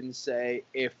I can say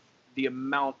if the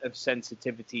amount of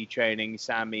sensitivity training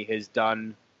Sammy has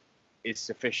done is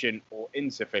sufficient or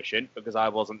insufficient because I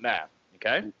wasn't there.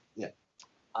 Okay? Yeah.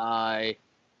 I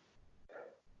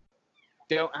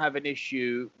don't have an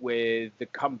issue with the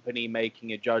company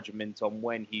making a judgment on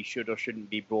when he should or shouldn't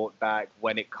be brought back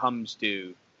when it comes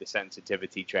to the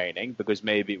sensitivity training, because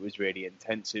maybe it was really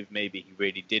intensive, maybe he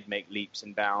really did make leaps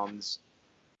and bounds,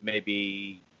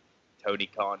 maybe Tony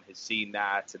Khan has seen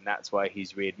that and that's why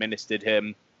he's re-administered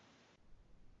him.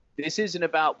 This isn't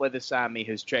about whether Sammy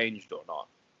has changed or not.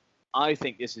 I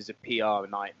think this is a PR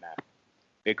nightmare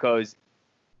because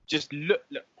just look,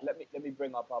 let me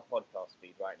bring up our podcast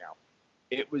feed right now.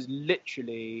 It was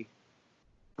literally,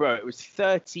 it was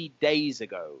 30 days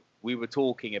ago we were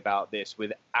talking about this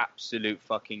with absolute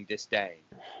fucking disdain.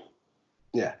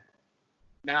 Yeah.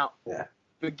 Now,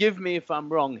 forgive me if I'm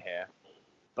wrong here,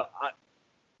 but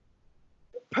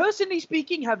personally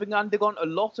speaking, having undergone a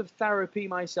lot of therapy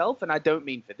myself, and I don't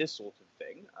mean for this sort of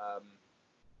thing,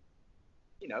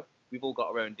 we've all got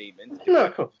our own demons,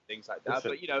 things like that,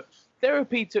 but,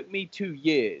 therapy took me 2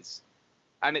 years.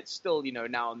 And it's still,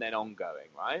 now and then ongoing,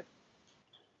 right?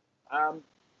 I'm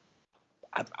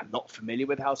not familiar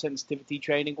with how sensitivity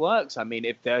training works. I mean,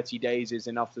 if 30 days is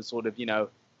enough to sort of,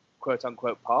 quote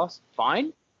unquote pass,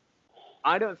 fine.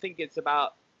 I don't think it's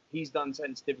about he's done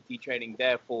sensitivity training,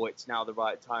 therefore it's now the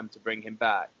right time to bring him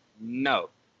back. No.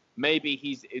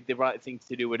 Maybe the right thing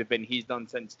to do would have been he's done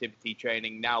sensitivity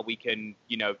training. Now we can,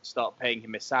 start paying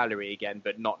him a salary again,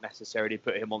 but not necessarily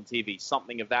put him on TV.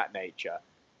 Something of that nature.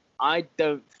 I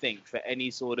don't think for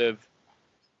any sort of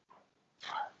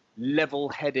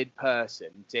level-headed person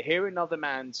to hear another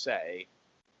man say,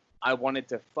 I wanted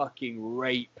to fucking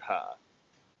rape her,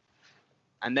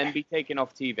 and then be taken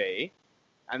off TV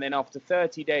and then after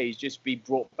 30 days just be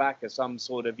brought back as some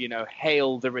sort of,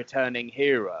 hail the returning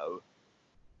hero.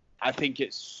 I think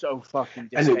it's so fucking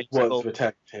distasteful. And it was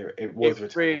returning hero. It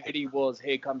really was.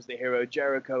 Here comes the hero.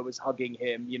 Jericho was hugging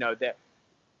him.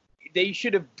 They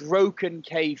should have broken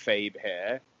kayfabe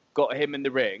here, got him in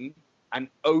the ring, and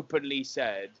openly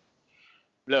said,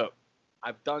 look,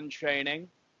 I've done training.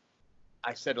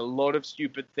 I said a lot of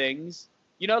stupid things.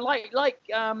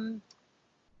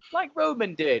 Like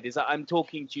Roman did, is that I'm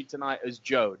talking to you tonight as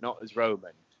Joe, not as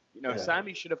Roman.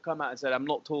 Sammy should have come out and said, I'm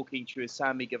not talking to you as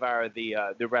Sammy Guevara,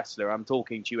 the wrestler. I'm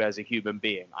talking to you as a human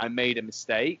being. I made a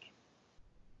mistake.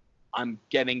 I'm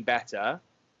getting better.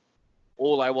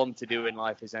 All I want to do in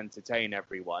life is entertain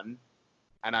everyone.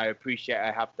 And I appreciate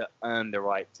I have to earn the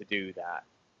right to do that.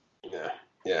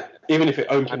 Yeah. Even if it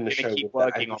opened the show. I'm going to keep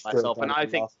working on myself. And I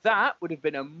think that would have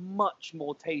been a much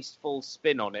more tasteful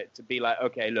spin on it, to be like,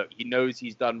 okay, look, he knows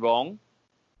he's done wrong.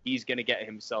 He's going to get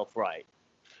himself right.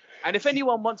 And if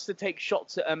anyone wants to take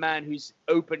shots at a man who's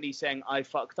openly saying, I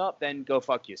fucked up, then go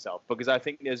fuck yourself. Because I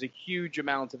think there's a huge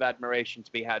amount of admiration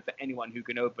to be had for anyone who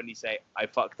can openly say, I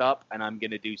fucked up and I'm going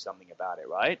to do something about it,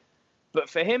 right? But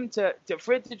for him to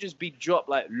just be dropped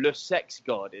like Le Sex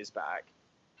God is back,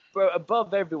 bro,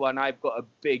 above everyone, I've got a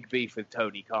big beef with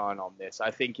Tony Khan on this. I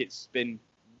think it's been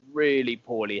really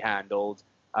poorly handled.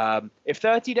 If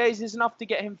 30 days is enough to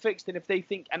get him fixed, and if they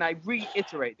think, and I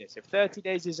reiterate this, if 30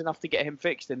 days is enough to get him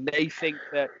fixed and they think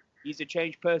that he's a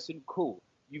changed person, cool.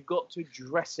 You've got to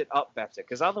dress it up better,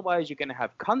 because otherwise you're going to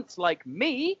have cunts like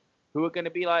me who are going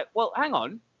to be like, well, hang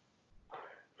on.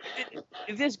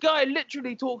 If this guy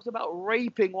literally talked about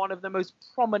raping one of the most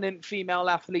prominent female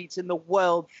athletes in the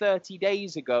world 30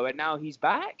 days ago, and now he's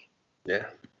back? Yeah.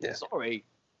 Sorry.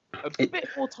 A bit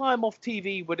more time off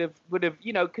TV would have,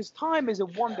 because time is a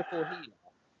wonderful healer.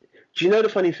 Do you know the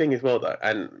funny thing as well, though?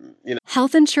 And,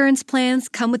 Health insurance plans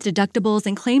come with deductibles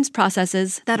and claims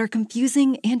processes that are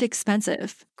confusing and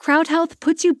expensive. Crowd Health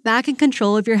puts you back in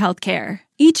control of your health care.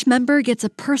 Each member gets a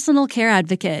personal care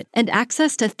advocate and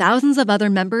access to thousands of other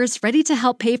members ready to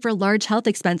help pay for large health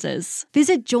expenses.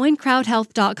 Visit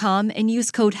joincrowdhealth.com and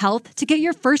use code HEALTH to get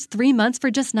your first 3 months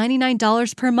for just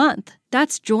 $99 per month.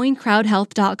 That's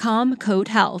joincrowdhealth.com, code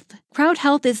HEALTH. Crowd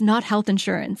Health is not health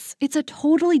insurance. It's a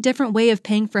totally different way of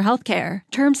paying for healthcare.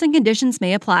 Terms and conditions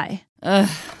may apply. Ugh,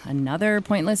 another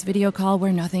pointless video call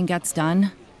where nothing gets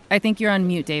done. I think you're on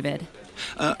mute, David.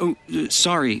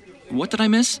 Sorry. What did I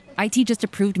miss? IT just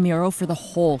approved Miro for the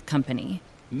whole company.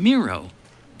 Miro?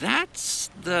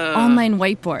 That's the... Online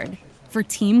whiteboard. For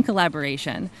team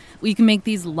collaboration. We can make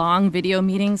these long video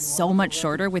meetings so much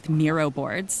shorter with Miro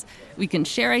boards. We can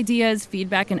share ideas,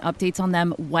 feedback, and updates on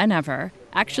them whenever.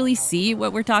 Actually see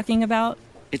what we're talking about.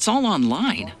 It's all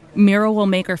online. Miro will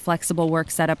make our flexible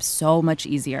work setup so much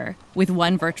easier. With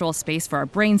one virtual space for our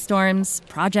brainstorms,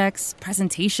 projects,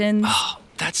 presentations. Oh,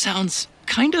 that sounds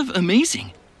kind of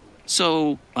amazing.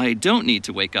 So I don't need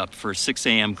to wake up for 6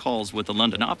 a.m. calls with the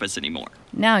London office anymore.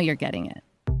 Now you're getting it.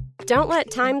 Don't let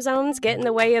time zones get in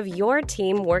the way of your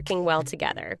team working well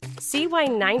together. See why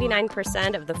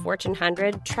 99% of the Fortune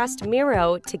 100 trust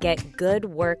Miro to get good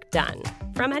work done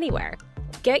from anywhere.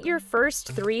 Get your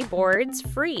first 3 boards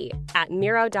free at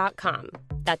Miro.com.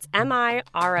 That's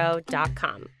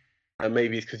MIRO.com. And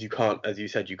maybe it's because you can't, as you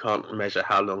said, you can't measure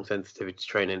how long sensitivity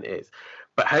training is.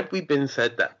 But had we been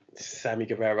said that Sammy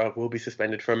Guevara will be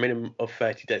suspended for a minimum of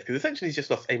 30 days, because essentially he's just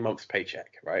lost a month's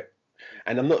paycheck, right?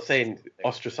 And I'm not saying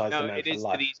ostracize the man for life. No, it is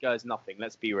for these guys nothing.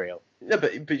 Let's be real. No,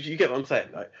 but you get what I'm saying,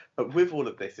 right? But with all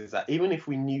of this is that even if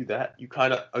we knew that, you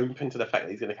kind of open to the fact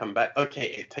that he's going to come back. Okay,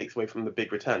 it takes away from the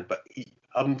big return, but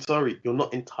I'm sorry, you're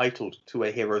not entitled to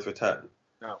a hero's return.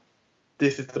 No.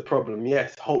 This is the problem.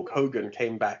 Yes, Hulk Hogan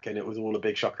came back and it was all a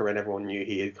big shocker and everyone knew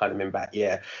he had kind of been back,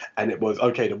 yeah. And it was,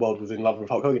 okay, the world was in love with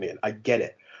Hulk Hogan again. I get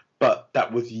it. But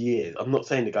that was years. I'm not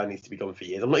saying the guy needs to be gone for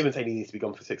years. I'm not even saying he needs to be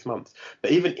gone for 6 months. But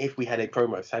even if we had a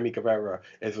promo, Sammy Guevara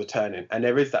is returning, and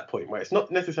there is that point where it's not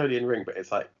necessarily in ring, but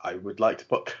it's like, I would like to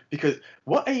put, because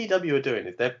what AEW are doing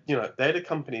is they're the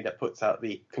company that puts out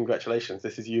the congratulations,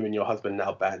 this is you and your husband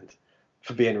now banned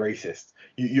for being racist.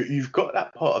 You've got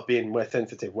that part of being we're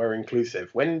sensitive, we're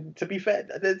inclusive. When, to be fair,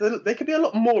 they could be a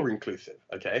lot more inclusive,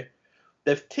 okay?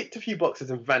 They've ticked a few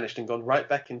boxes and vanished and gone right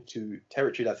back into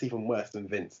territory that's even worse than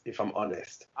Vince, if I'm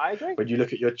honest. I agree. When you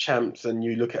look at your champs and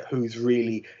you look at who's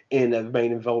really in a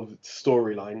main involved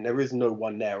storyline, there is no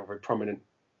one there of a prominent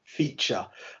feature.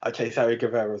 Okay, Sammy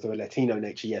Guevara is of a Latino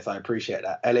nature. Yes, I appreciate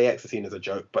that. LAX is seen as a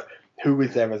joke, but who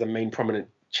is there as a main prominent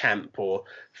champ or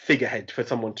figurehead for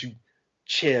someone to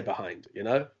cheer behind? You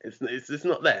know, it's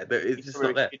not there. It's just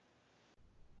not there.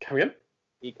 Carry on.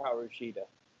 Hikaru Shida.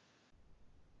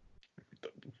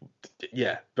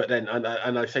 Yeah, but then, and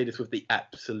I say this with the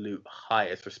absolute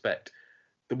highest respect,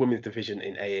 the women's division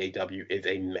in AEW is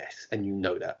a mess, and you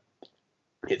know that.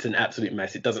 It's an absolute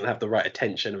mess. It doesn't have the right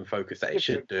attention and focus that it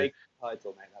should do.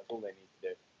 Title, mate. That's all they need to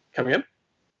do. Come again?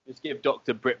 Just give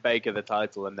Dr. Britt Baker the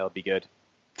title, and they'll be good.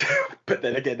 But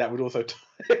then again, that would also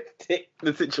tick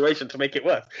the situation to make it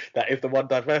worse. That is the one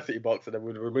diversity box, and then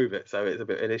we'd remove it, so it's a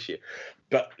bit of an issue.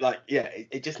 But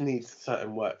it just needs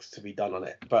certain works to be done on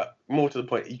it. But more to the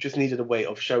point, you just needed a way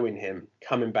of showing him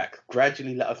coming back.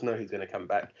 Gradually, let us know he's going to come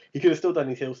back. He could have still done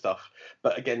his heel stuff,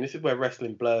 but again, this is where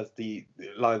wrestling blurs the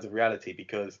lines of reality,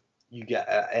 because you get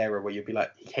an era where you'd be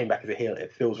like, he came back as a heel.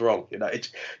 It feels wrong,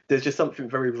 there's just something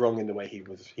very wrong in the way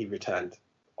he returned.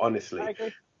 Honestly. I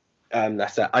agree.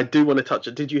 That's that. I do want to touch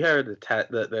it. Did you hear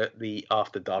the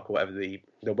After Dark or whatever, the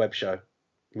web show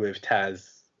with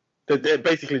Taz?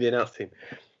 Basically, the announce team.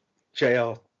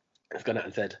 JR has gone out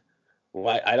and said,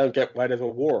 "Why I don't get why there's a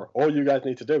war. All you guys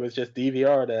need to do is just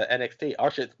DVR the NXT. Our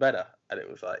shit's better." And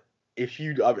it was like,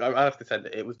 I have to send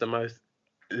it. It was the most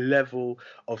level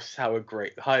of sour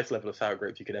grape, the highest level of sour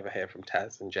grapes you could ever hear from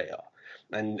Taz and JR.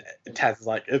 And Taz is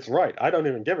like, it's right. I don't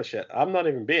even give a shit. I'm not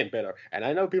even being bitter. And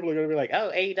I know people are going to be like, oh,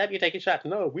 AEW taking shots.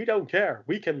 No, we don't care.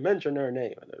 We can mention their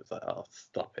name. And it was like, oh,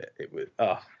 stop it. It was,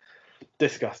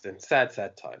 disgusting. Sad,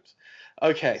 sad times.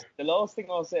 Okay. The last thing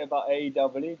I'll say about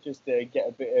AEW, just to get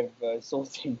a bit of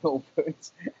salty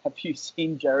Northwoods, have you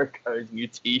seen Jericho's new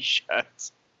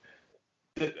T-shirts?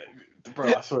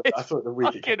 Bro, I saw it the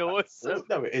week. Fucking awesome.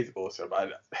 No, it is awesome.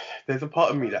 There's a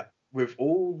part of me that, with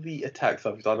all the attacks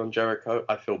I've done on Jericho,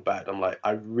 I feel bad. I'm like,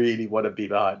 I really want to be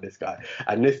behind this guy.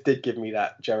 And this did give me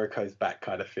that Jericho's back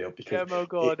kind of feel. Because oh my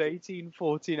God,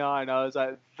 1849. I was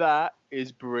like, that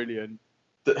is brilliant.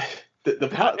 The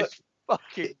part that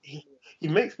fucking... He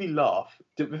makes me laugh.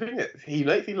 The thing is, he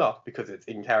makes me laugh because it's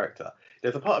in character.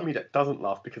 There's a part of me that doesn't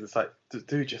laugh because it's like,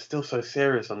 dude, you're still so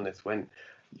serious on this when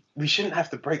we shouldn't have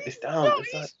to break this down. No,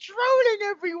 he's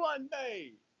trolling everyone,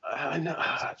 mate. I know.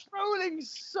 He's trolling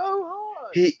so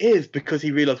hard. He is, because he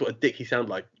realised what a dick he sounded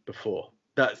like before.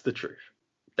 That's the truth.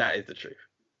 That is the truth.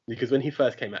 Because when he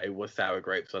first came out, it was sour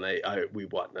grapes on we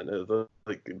won, and it was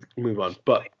like, move on.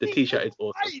 But the T-shirt is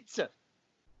awesome.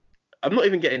 I'm not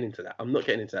even getting into that. I'm not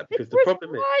getting into that because the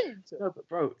problem is, no, but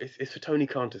bro, it's for Tony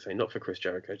Khan to say, not for Chris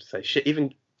Jericho to say. Shit,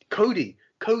 even Cody,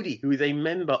 who is a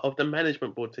member of the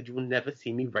management board, said you will never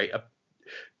see me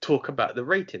talk about the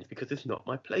ratings because it's not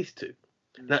my place to.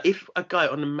 Now, if a guy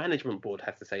on the management board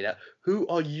has to say that, who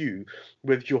are you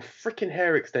with your freaking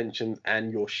hair extensions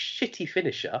and your shitty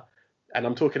finisher? And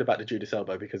I'm talking about the Judas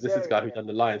Elbow because this is the guy who's done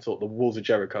the Lion Sort, the Walls of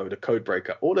Jericho, the Code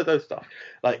Breaker, all of those stuff.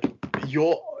 Like,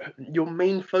 your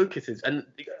main focus is, and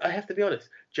I have to be honest,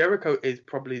 Jericho is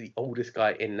probably the oldest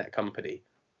guy in that company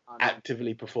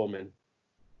actively performing,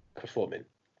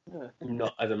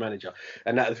 not as a manager.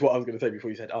 And that is what I was going to say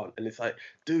before you said Aunt. And it's like,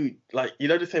 dude, like,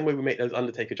 the same way we make those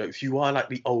Undertaker jokes, you are like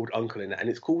the old uncle in that. And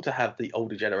it's cool to have the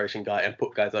older generation guy and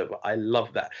put guys over. I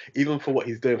love that. Even for what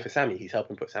he's doing for Sammy, he's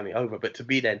helping put Sammy over. But to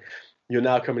be then, you're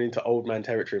now coming into old man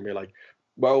territory and be like,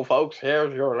 well, folks,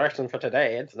 here's your lesson for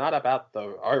today. It's not about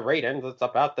our ratings, it's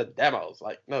about the demos.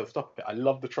 Like, no, stop it. I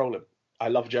love the trolling. I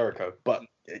love Jericho, but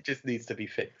it just needs to be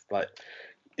fixed. Like,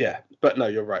 yeah, but no,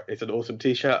 you're right. It's an awesome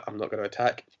T-shirt. I'm not going to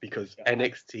attack because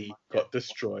NXT got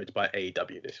destroyed by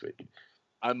AEW this week.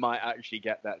 I might actually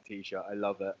get that T-shirt. I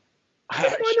love it. I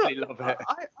actually love it.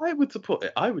 I would support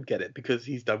it. I would get it because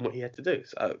he's done what he had to do.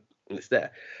 So it's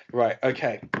there. Right,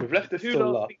 okay. We've left this Two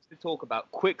last things to talk about.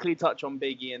 Quickly touch on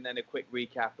Big E and then a quick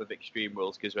recap of Extreme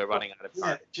Rules because we're running out of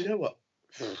time. Yeah, do you know what?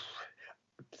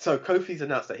 So Kofi's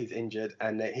announced that he's injured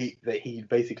and that he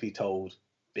basically told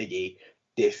Big E,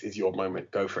 this is your moment,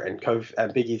 go for it.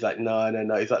 And Big E's like, no.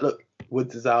 He's like, look,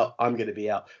 Woods is out, I'm going to be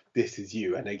out, this is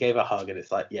you. And they gave a hug and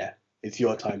it's like, yeah, it's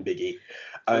your time, Big E.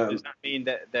 Does that mean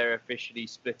that they're officially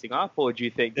splitting up, or do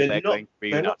you think that they're going to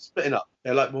be... They're not splitting up.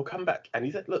 They're like, we'll come back. And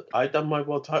he said, look, I've done my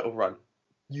world title run.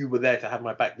 You were there to have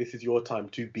my back. This is your time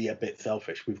to be a bit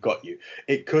selfish. We've got you.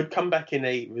 It could come back in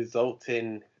a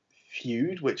resulting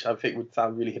feud, which I think would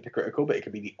sound really hypocritical, but it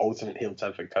could be the ultimate heel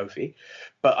turn for Kofi.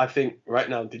 But I think right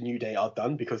now the New Day are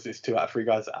done because there's 2 out of 3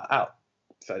 guys that are out.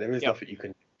 So there is nothing you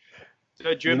can do.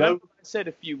 So do you remember I said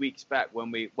a few weeks back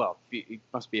when it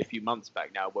must be a few months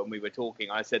back now when we were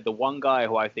talking, I said the one guy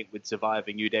who I think would survive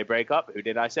a New Day breakup, who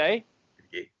did I say?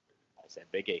 Big E. I said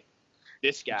Big E.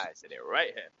 This guy said it right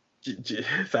here.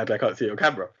 Sadly, I can't see your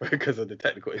camera because of the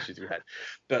technical issues we had.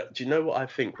 But do you know what I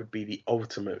think would be the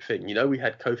ultimate thing? We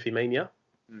had Kofi Mania.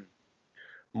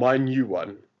 My new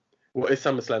one. What is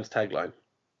SummerSlam's tagline?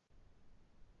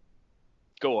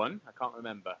 Go on. I can't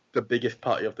remember. The biggest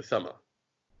party of the summer.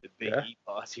 The big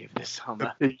party of the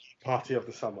summer. The big party of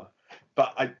the summer.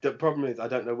 But the problem is, I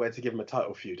don't know where to give him a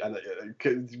title feud, and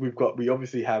because we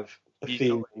obviously have a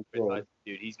Fiend,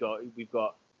 dude.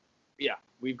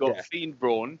 We've got Fiend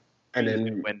Braun, and Fiend's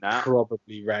then gonna win that.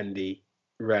 probably Randy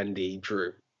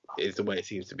Drew is the way it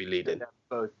seems to be leading. They're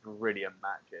both brilliant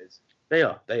matches. They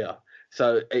are.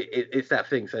 So it's that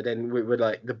thing. So then we're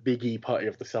like the Big E party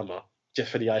of the summer,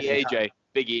 just for the IC title.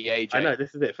 Big E AJ. I know,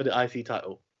 this is it for the IC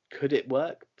title. Could it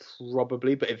work?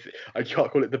 Probably, but if I can't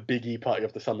call it the Big E party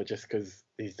of the summer just because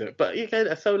he's doing. But again,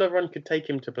 a solo run could take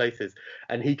him to places,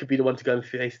 and he could be the one to go and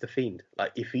face the Fiend.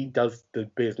 Like if he does the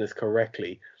business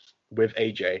correctly with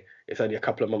AJ, it's only a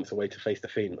couple of months away to face the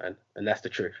Fiend, man, and that's the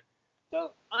truth.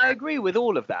 So I agree with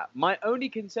all of that. My only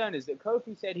concern is that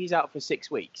Kofi said he's out for 6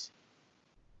 weeks.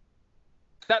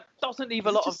 That doesn't leave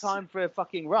a lot of time for a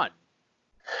fucking run.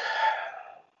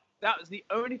 That was the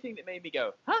only thing that made me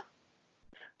go, huh?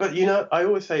 But I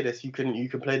always say this: you can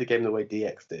play the game the way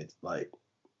DX did. Like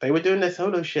they were doing their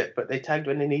solo shit, but they tagged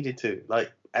when they needed to.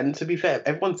 Like, and to be fair,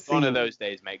 everyone's gone are those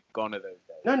days, mate. Gone are those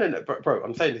days. No, bro.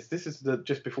 I'm saying this. This is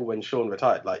just before when Shawn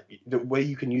retired. Like the way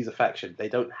you can use a faction, they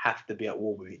don't have to be at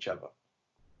war with each other.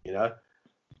 It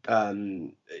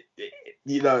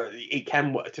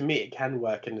can work. To me, it can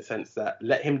work in the sense that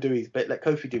let him do his bit, let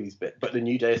Kofi do his bit, but the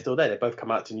New Day is still there. They both come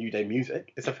out to New Day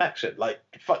music. It's a faction. Like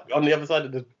on the other side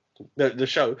of the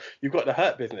show, you've got the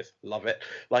Hurt Business. Love it.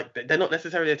 Like they're not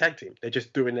necessarily a tag team. They're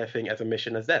just doing their thing as a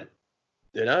mission as them.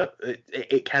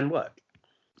 It can work.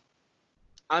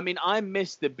 I mean, I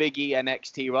missed the Big E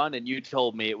NXT run, and you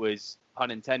told me it was,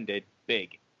 pun intended,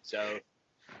 big. So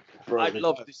bro, I'd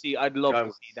love to see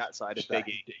that side of Big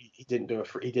E. He didn't do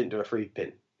a free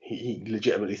pin. He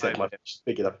legitimately said my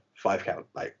big enough 5 count.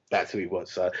 Like that's who he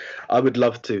was. So I would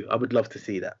love to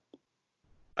see that.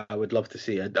 I would love to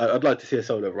see it. I'd like to see a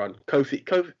solo run. Kofi,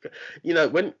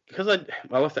 because I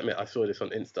must admit I saw this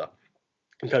on Insta.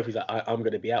 And Kofi's like, I'm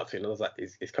going to be out soon. And I was like,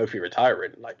 is Kofi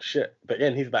retiring? Like, shit. But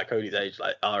again, he's about Cody's age,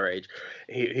 like our age.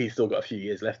 He's still got a few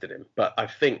years left in him. But I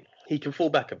think he can fall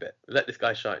back a bit. Let this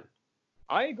guy shine.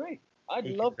 I agree. I'd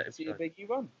love to see a Big E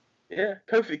run. Yeah,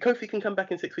 Kofi can come back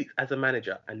in 6 weeks as a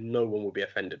manager, and no one will be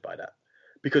offended by that.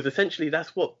 Because essentially,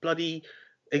 that's what bloody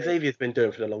Xavier's been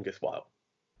doing for the longest while.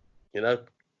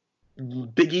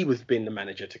 Big E was being the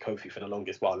manager to Kofi for the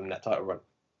longest while in that title run.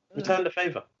 Return the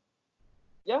favour.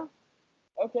 Yeah.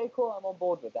 Okay, cool. I'm on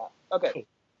board with that. Okay. Cool.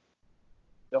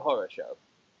 The horror show.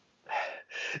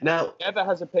 Now, never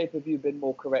has a pay-per-view been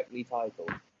more correctly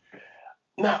titled.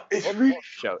 No, it's really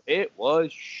show. It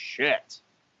was shit.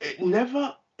 It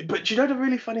never. But you know the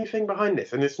really funny thing behind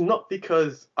this, and it's not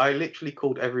because I literally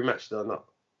called every match that or not.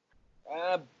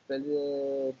 Well, I mean,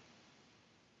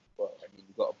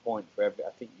 you've got a point for every. I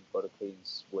think you've got a clean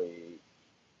sweep.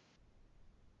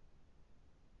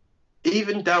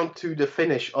 Even down to the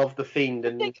finish of the Fiend,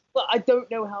 but I don't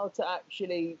know how to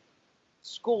actually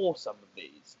score some of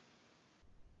these.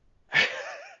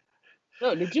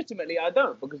 No, legitimately, I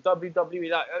don't, because WWE,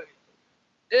 like,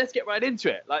 let's get right into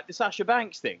it. Like the Sasha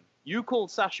Banks thing. You called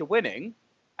Sasha winning,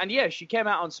 and yes, she came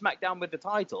out on SmackDown with the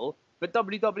title, but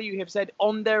WWE have said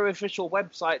on their official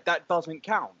website that doesn't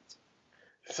count.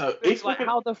 So it's like,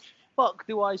 how the fuck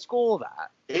do I score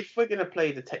that? If we're gonna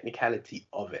play the technicality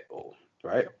of it all,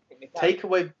 right? Take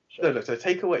away. Sure. No. So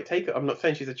take away. I'm not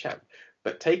saying she's a champ,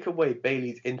 but take away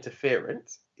Bayley's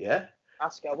interference. Yeah.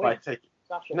 Asuka wins.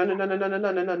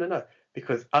 No.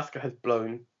 Because Asuka has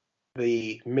blown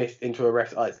the mist into a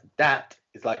ref's eyes. That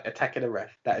is like attacking a ref.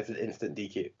 That is an instant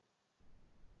DQ.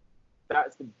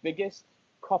 That's the biggest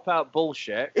cop-out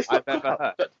bullshit I've ever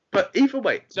heard. But either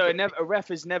way. So a ref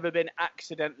has never been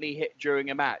accidentally hit during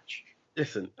a match.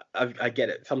 Listen, I get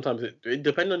it. Sometimes it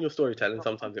depends on your storytelling.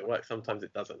 Sometimes it works. Sometimes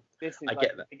it doesn't. I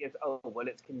get that.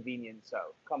 It's convenient. So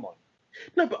come on.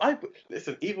 No, but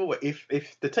listen. Either way,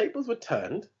 if the tables were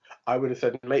turned, I would have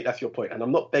said, mate, that's your point, and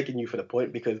I'm not begging you for the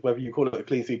point because whether you call it a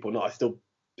clean sweep or not, I still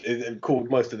called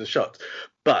most of the shots.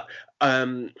 But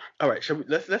all right,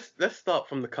 let's start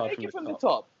from the card. Take it from the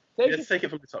top. Let's take it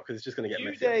from the top because it's just going to get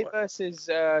messy. New Day versus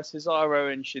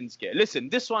Cesaro and Shinsuke. Listen,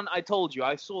 this one I told you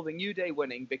I saw the New Day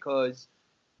winning because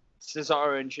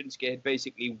Cesaro and Shinsuke had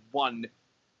basically won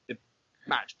the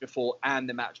match before and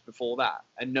the match before that.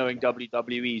 And knowing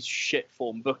WWE's shit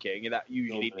form booking, that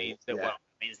usually means that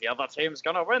means the other team's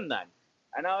gonna win then.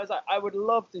 And I was like, I would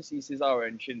love to see Cesaro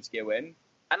and Shinsuke win,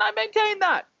 and I maintain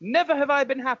that. Never have I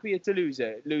been happier to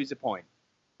lose a point.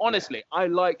 Honestly, I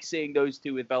like seeing those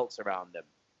two with belts around them.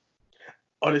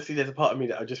 Honestly, there's a part of me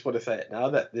that I just want to say it now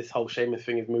that this whole Sheamus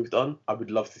thing has moved on. I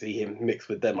would love to see him mix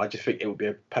with them. I just think it would be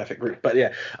a perfect group. But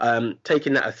yeah,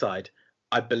 taking that aside,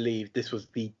 I believe this was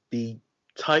the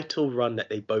title run that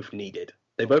they both needed.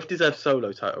 They both deserve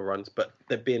solo title runs, but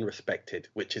they're being respected,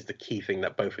 which is the key thing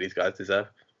that both of these guys deserve.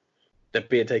 They're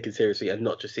being taken seriously and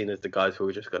not just seen as the guys who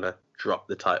are just going to drop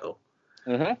the title.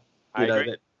 Mm-hmm. I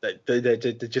agree. They're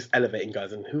just elevating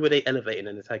guys. And who are they elevating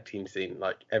in the tag team scene?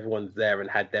 Like, everyone's there and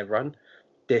had their run.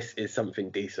 This is something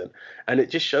decent. And it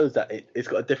just shows that it's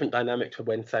got a different dynamic to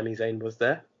when Sami Zayn was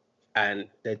there. And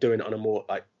they're doing it on a more,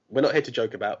 like, we're not here to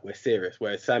joke about, we're serious.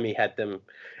 Whereas Sami had them,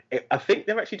 I think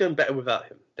they're actually doing better without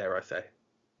him, dare I say.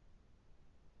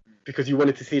 Because you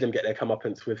wanted to see them get their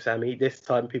comeuppance with Sami. This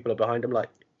time people are behind them like,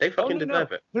 they fucking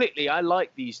deserve it. Completely. I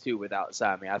like these two without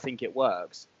Sami. I think it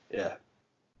works. Yeah.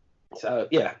 So,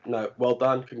 yeah, no, well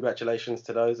done. Congratulations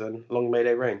to those, and long may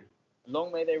they reign.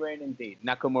 Long may they reign indeed.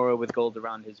 Nakamura with gold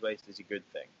around his waist is a good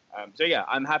thing. So, yeah,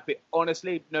 I'm happy.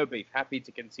 Honestly, no beef. Happy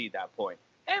to concede that point.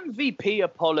 MVP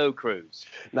Apollo Crews.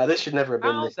 Now, this should never have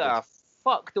been listed. How the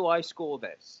fuck do I score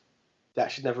this?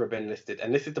 That should never have been listed.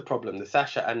 And this is the problem. The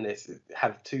Sasha and this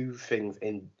have two things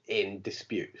in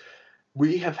dispute.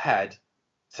 We have had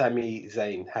Sami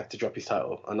Zayn have to drop his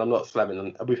title, and I'm not slamming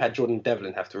on. We've had Jordan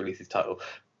Devlin have to release his title.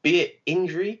 Be it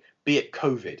injury, be it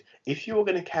COVID. If you're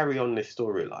going to carry on this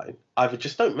storyline, either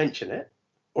just don't mention it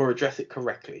or address it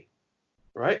correctly,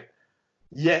 right?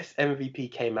 Yes,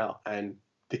 MVP came out and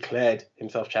declared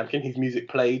himself champion. His music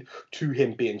played to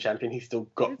him being champion. He's still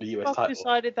got the US title.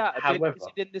 Decided that. However,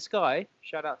 in the sky.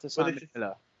 Shout out to Simon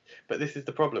Miller. But this is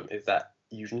the problem: is that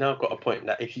you've now got a point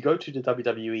that if you go to the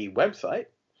WWE website,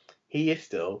 he is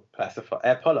still classified.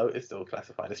 Apollo is still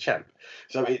classified as champ.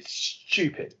 So it's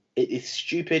stupid. It is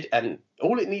stupid, and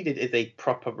all it needed is a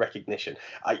proper recognition.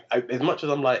 I as much as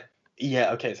I'm like,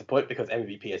 yeah, okay, it's a point because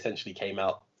MVP essentially came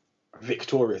out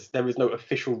victorious. There is no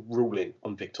official ruling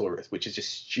on victorious, which is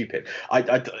just stupid.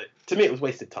 To me, it was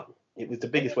wasted time. It was the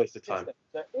biggest waste of time.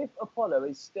 So if Apollo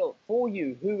is still, for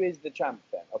you, who is the champ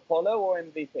then? Apollo or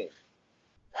MVP?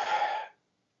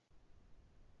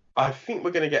 I think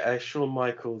we're going to get a Shawn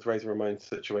Michaels, Razor Ramon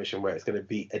situation where it's going to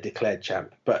be a declared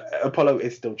champ, but Apollo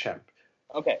is still champ.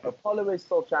 Okay, Apollo is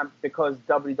still champ because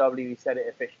WWE said it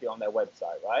officially on their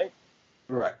website, right?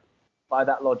 Right. By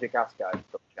that logic, Asuka is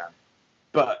still champ.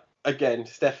 But again,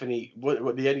 Stephanie,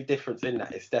 what the only difference in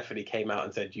that is Stephanie came out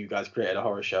and said, you guys created a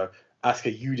horror show.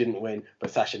 Asuka, you didn't win,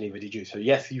 but Sasha, neither did you. So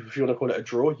yes, if you want to call it a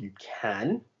draw, you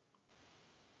can.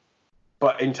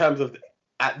 But in terms of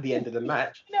at the end of the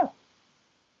match... No.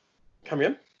 Come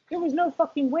in? There was no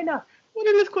fucking winner. Well,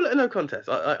 then let's call it a no contest.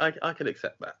 I can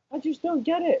accept that. I just don't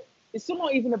get it. It's still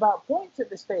not even about points at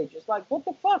this stage. It's like, what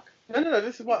the fuck? No.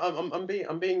 This is what I'm being.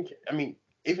 I mean,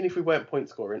 even if we weren't point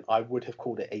scoring, I would have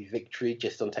called it a victory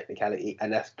just on technicality,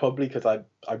 and that's probably because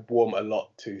I warm a lot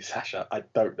to Sasha. I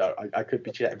don't know. I could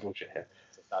be chatting bullshit here.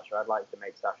 Sasha, I'd like to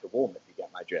make Sasha warm if you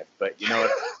get my drift, but you know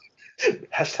what?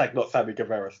 Hashtag not Sammy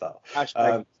Guevara style.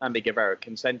 Hashtag Sammy Guevara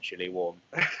consensually warm.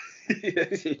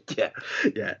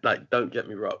 yeah. Like, don't get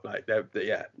me wrong. Like,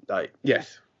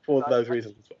 yes, for those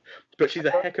reasons. But she's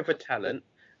a heck of a talent.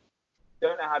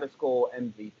 Don't know how to score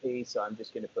MVP, so I'm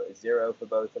just going to put a 0 for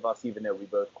both of us, even though we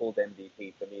both called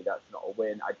MVP. For me, that's not a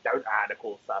win. I don't know how to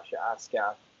call Sasha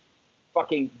Asuka.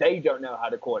 Fucking, they don't know how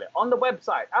to call it. On the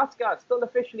website, Asuka still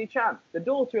officially champ. The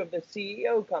daughter of the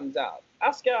CEO comes out.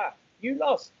 Asuka, you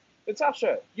lost. But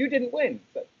Sasha, you didn't win.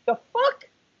 But the fuck?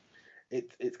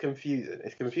 It's confusing.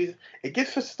 It's confusing. It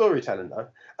gives for storytelling, though.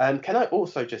 And can I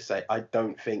also just say, I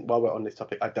don't think, while we're on this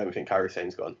topic, I don't think Kairi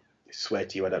Sane's gone. I swear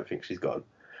to you, I don't think she's gone.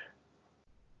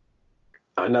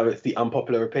 I know it's the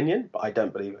unpopular opinion, but I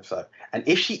don't believe it so. And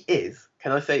if she is,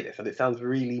 can I say this? And it sounds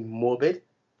really morbid.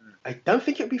 I don't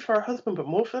think it would be for her husband, but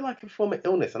more for like a form of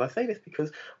illness. And I say this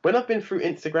because when I've been through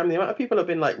Instagram, the amount of people have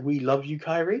been like, "We love you,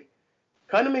 Kairi,"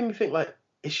 kind of made me think like,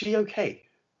 is she okay?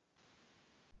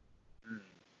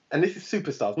 And this is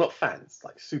superstars, not fans,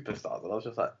 like superstars. And I was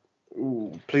just like,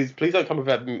 ooh, please don't come with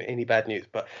any bad news.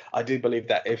 But I do believe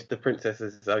that if the princess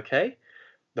is okay,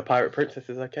 the pirate princess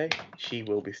is okay, she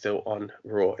will be still on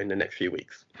Raw in the next few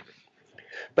weeks.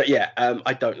 But yeah,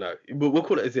 I don't know. We'll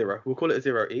call it a 0. We'll call it a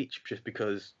 0 each, just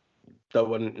because no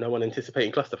one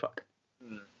anticipating clusterfuck.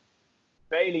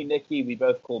 Bailey, Nikki, we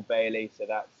both called Bailey, so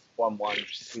that's 1-1.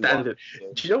 Standard.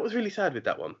 Do you know what was really sad with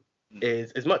that one?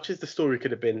 Is as much as the story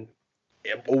could have been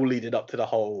all leading up to the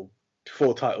whole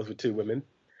 4 titles with 2 women,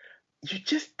 you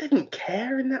just didn't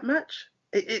care in that match.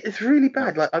 It's really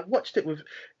bad. Like, I've watched it with.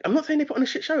 I'm not saying they put on a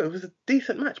shit show. It was a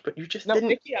decent match, but you just didn't.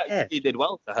 Nikki actually did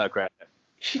well to her credit.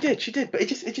 She did. But it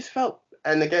just felt.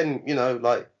 And again,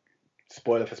 like,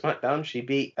 spoiler for SmackDown, she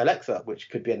beat Alexa, which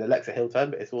could be an Alexa heel turn,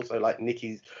 but it's also like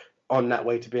Nikki's on that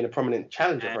way to being a prominent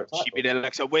challenger for a And title. she beat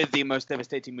Alexa with the most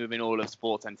devastating move in all of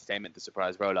sports entertainment, the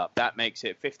surprise roll-up. That makes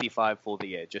it 55 for the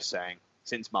year, just saying,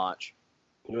 since March.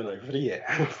 You know, for the year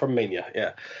from Mania,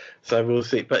 yeah. So we'll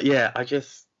see. But yeah,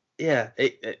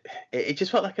 it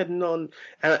just felt like a non.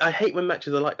 And I hate when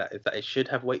matches are like that. Is that it should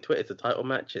have weight to it. It's a title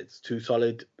match. It's two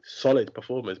solid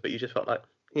performers. But you just felt like,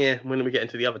 yeah, when do we get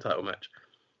into the other title match?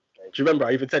 Do you remember?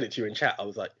 I even said it to you in chat. I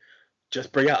was like,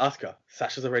 just bring out Asuka.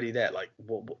 Sasha's already there. Like,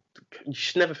 what? You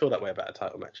should never feel that way about a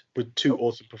title match with two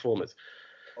awesome performers.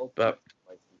 But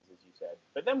as you said.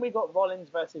 But then we got Rollins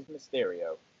versus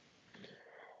Mysterio.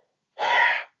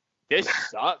 This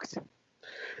sucked.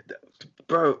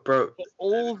 Bro.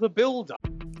 All the build-up.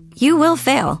 You will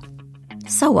fail.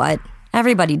 So what?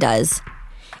 Everybody does.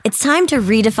 It's time to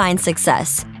redefine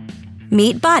success.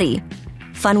 Meet Body.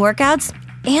 Fun workouts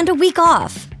and a week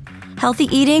off. Healthy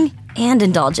eating and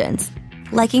indulgence.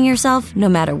 Liking yourself no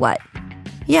matter what.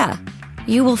 Yeah,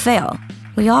 you will fail.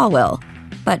 We all will.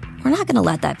 But we're not going to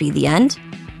let that be the end.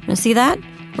 You see that?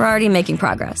 We're already making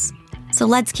progress. So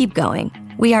let's keep going.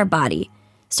 We are Body.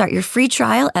 Start your free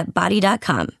trial at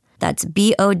body.com. That's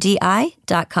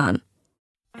BODI.com.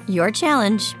 Your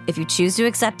challenge, if you choose to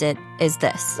accept it, is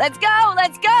this. Let's go!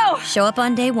 Let's go! Show up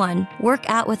on day 1, work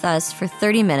out with us for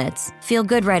 30 minutes, feel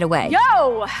good right away.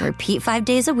 Yo! Repeat 5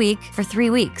 days a week for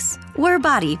 3 weeks. We're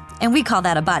Body, and we call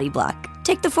that a body block.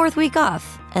 Take the 4th week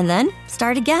off, and then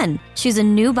start again. Choose a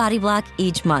new body block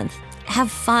each month.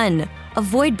 Have fun.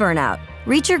 Avoid burnout.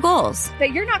 Reach your goals.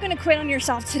 But you're not going to quit on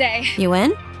yourself today. You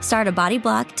in? Start a body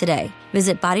block today.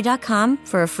 Visit body.com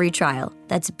for a free trial.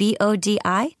 That's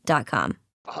BODI.com.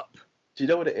 Do you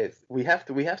know what it is? We have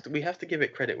to give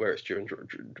it credit where it's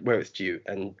due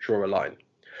and draw a line.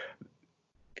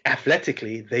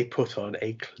 Athletically, they put on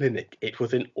a clinic. It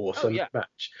was an awesome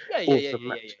match. Awesome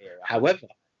match. However,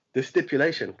 the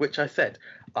stipulation, which I said,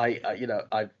 I've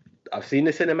seen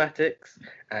the cinematics,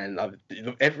 and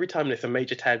every time there's a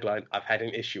major tagline, I've had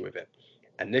an issue with it.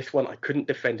 And this one I couldn't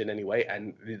defend in any way,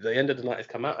 and the end of the night has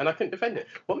come out, and I couldn't defend it.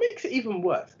 What makes it even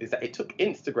worse is that it took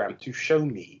Instagram to show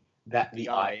me that the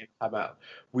eye had come out.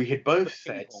 We had both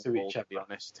said to each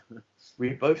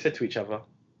other,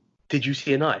 did you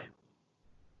see an eye?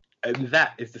 And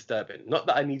that is disturbing. Not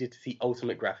that I needed to see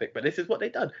Ultimate Graphic, but this is what they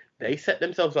done. They set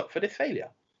themselves up for this failure.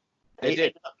 They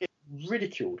ended up getting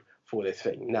ridiculed for this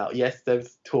thing. Now, yes,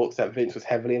 there's talks that Vince was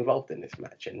heavily involved in this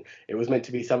match, and it was meant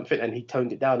to be something, and he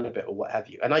toned it down a bit or what have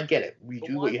you. And I get it. We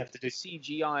do what you have to do.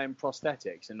 CGI and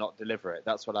prosthetics and not deliver it.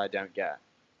 That's what I don't get.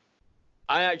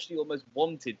 I actually almost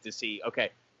wanted to see. Okay,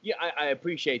 yeah, I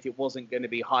appreciate it wasn't going to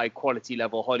be high quality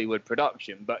level Hollywood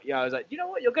production, but yeah, I was like, you know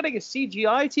what? You're getting a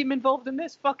CGI team involved in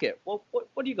this? Fuck it. What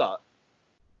do you got?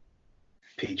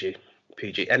 PG.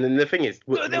 And then the thing is,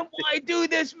 so then why do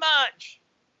this match?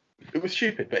 It was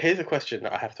stupid, but here's a question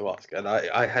that I have to ask, and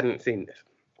I hadn't seen this.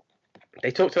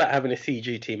 They talked about having a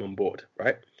CG team on board,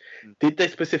 right? Did they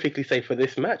specifically say for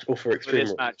this match or for Extreme Rules?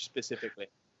 For this match specifically.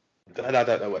 I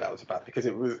don't know what that was about, because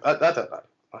it was... I don't know.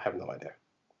 I have no idea.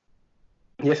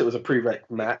 Yes, it was a pre-rec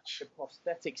match. The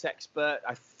prosthetics expert,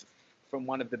 from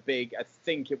one of the big... I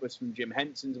think it was from Jim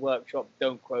Henson's workshop.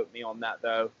 Don't quote me on that,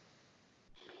 though.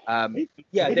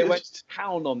 They went to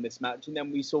town on this match, and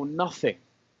then we saw nothing.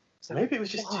 So maybe it was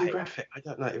just too graphic. I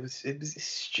don't know. It was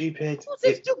stupid.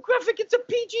 It's too graphic. It's a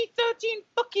PG-13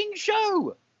 fucking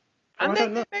show. And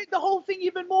then they made the whole thing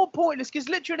even more pointless, because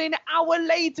literally an hour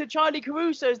later, Charlie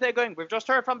Caruso's there going, we've just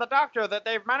heard from the doctor that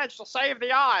they've managed to save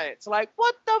the eye. It's like,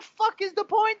 what the fuck is the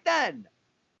point then?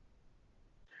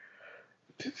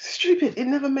 Stupid. It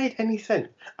never made any sense.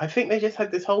 I think they just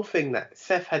had this whole thing that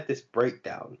Seth had this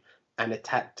breakdown and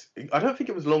attacked. I don't think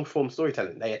it was long form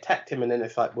storytelling. They attacked him, and then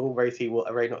it's like, will Ray see, will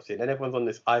Ray not see? And then everyone's on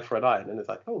this eye for an eye, and then it's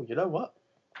like, oh, you know what?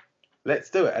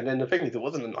 Let's do it. And then the thing is, it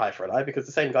wasn't an eye for an eye, because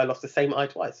the same guy lost the same eye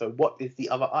twice. So what is the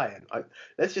other eye? And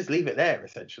let's just leave it there,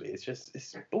 essentially.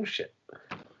 It's bullshit.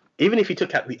 Even if he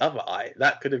took out the other eye,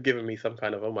 that could have given me some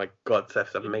kind of, oh my God,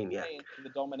 Seth's a maniac. The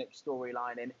Dominic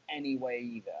storyline in any way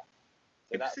either.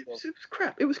 So it was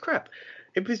crap. It was crap.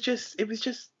 It was just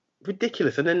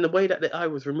ridiculous. And then the way that the eye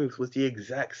was removed was the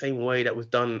exact same way that was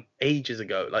done ages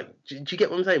ago. Like, do you get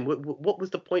what I'm saying? What was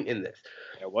the point in this?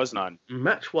 There was none.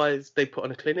 Match-wise, they put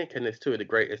on a clinic, and there's two of the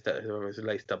greatest that have always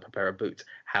laced up a pair of boots.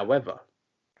 However,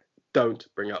 don't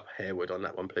bring up Harewood on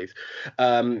that one, please.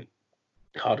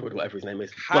 Hardwood, whatever his name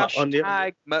is.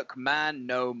 Hashtag McMahon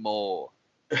no more.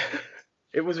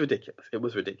 It was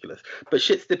ridiculous. But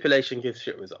shit stipulation gives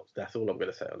shit results. That's all I'm going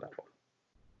to say on that one.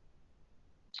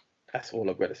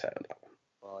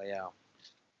 Oh, yeah.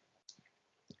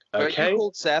 Okay. But you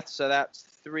called Seth, so that's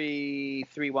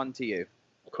 3-1 to you.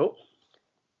 Cool.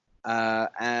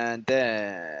 And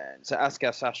then, so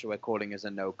Asuka Sasha, we're calling as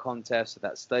a no contest, so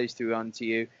that stays through onto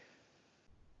you.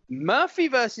 Murphy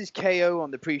versus KO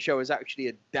on the pre-show is actually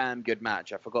a damn good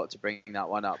match. I forgot to bring that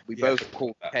one up. We both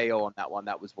called KO on that one.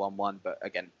 That was 1-1, but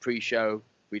again, pre-show,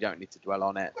 we don't need to dwell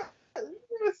on it.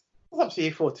 It's up to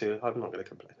you, 4-2. I'm not going to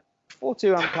complain.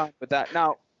 4-2, I'm fine with that.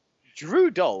 Now,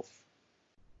 Drew Dolph.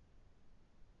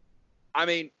 I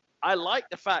mean, I like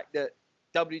the fact that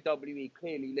WWE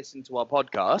clearly listened to our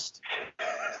podcast.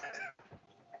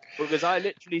 Because I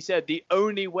literally said the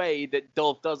only way that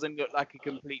Dolph doesn't look like a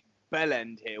complete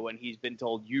bellend here when he's been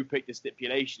told you pick the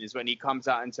stipulation is when he comes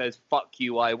out and says, fuck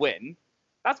you, I win.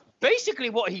 That's basically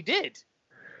what he did.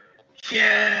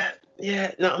 Yeah.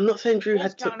 No, I'm not saying Drew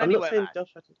had to. I'm not saying Dolph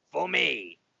had to. For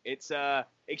me, it's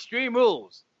Extreme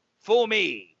Rules. For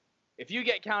me, if you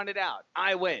get counted out,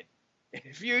 I win.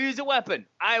 If you use a weapon,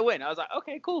 I win. I was like,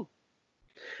 okay, cool.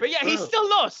 But yeah, he still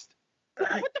lost.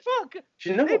 What the fuck? Do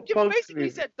you know what They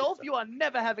basically said, Dolph, you are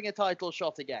never having a title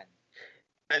shot again.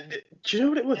 And do you know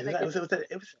what it was? It was a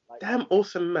damn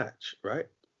awesome match, right?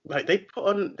 Like they put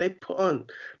on,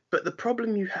 but the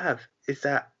problem you have is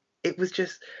that it was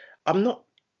just, I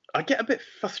get a bit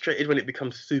frustrated when it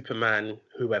becomes Superman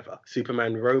whoever,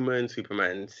 Superman Roman,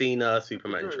 Superman Cena,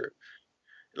 Superman Drew.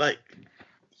 Like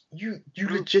you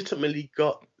legitimately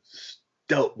got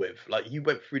dealt with. Like you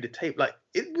went through the tape. Like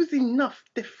it was enough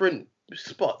different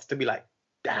spots to be like,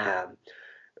 damn.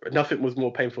 Nothing was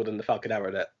more painful than the Falcon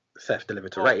Arrow that Seth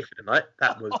delivered to Ray for the night.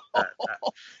 That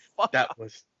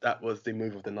was the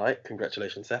move of the night.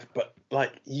 Congratulations, Seth. But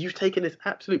like you've taken this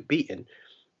absolute beating,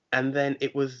 and then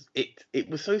it was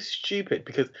so stupid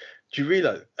because do you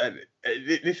realize?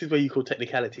 This is where you call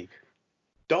technicality.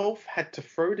 Dolph had to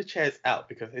throw the chairs out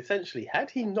because essentially, had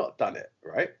he not done it,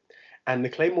 right, and the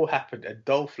Claymore happened and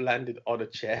Dolph landed on a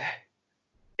chair,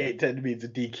 it then means a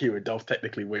DQ and Dolph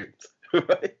technically wins.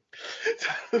 Right?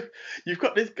 So you've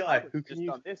got this guy who can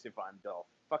done this if I'm Dolph.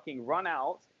 Fucking run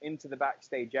out into the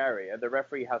backstage area. The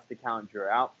referee has to count you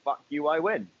out. Fuck you, I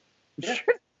win. Yeah.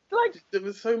 Like there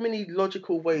was so many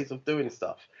logical ways of doing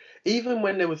stuff. Even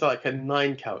when there was like a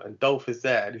 9 count and Dolph is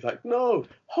there and he's like, no,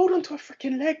 hold on to a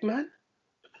freaking leg, man.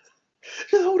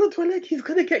 Just hold on to a leg. He's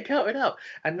going to get counted out.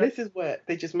 And this is where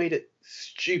they just made it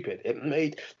stupid. It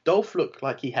made Dolph look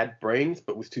like he had brains,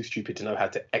 but was too stupid to know how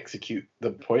to execute the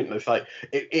point. It's like,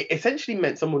 it essentially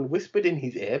meant someone whispered in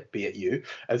his ear, be it you,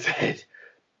 and said,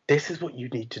 this is what you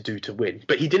need to do to win.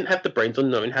 But he didn't have the brains on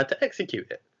knowing how to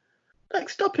execute it. Like,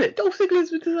 stop it. Dolph Ziggler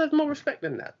deserves more respect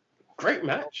than that. Great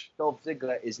match. Dolph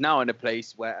Ziggler is now in a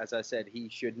place where, as I said, he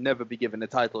should never be given a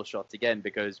title shot again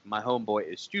because my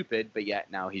homeboy is stupid, but yet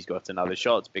now he's got another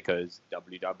shot because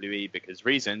WWE, because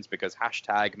reasons, because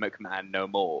hashtag McMahon no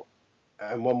more.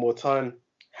 And one more time,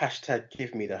 hashtag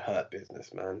give me the Hurt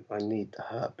Business, man. I need the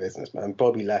Hurt Business, man.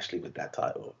 Bobby Lashley with that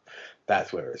title.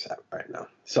 That's where it's at right now.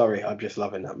 Sorry, I'm just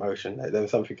loving that motion. There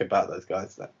was something about those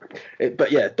guys.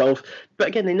 But yeah, Dolph. But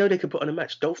again, they know they could put on a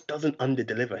match. Dolph doesn't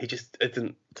underdeliver. He just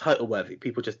isn't title worthy.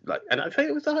 People just like, and I think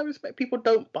it was a high respect. People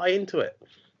don't buy into it.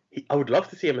 I would love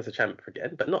to see him as a champ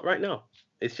again, but not right now.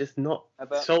 It's just not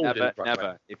sold. Never.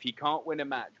 Right. If he can't win a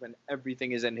match when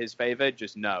everything is in his favor,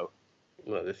 just no.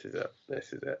 Well, this is it.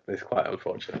 It's quite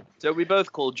unfortunate. So we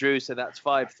both called Drew, so that's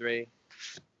 5-3.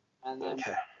 And then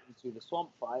into the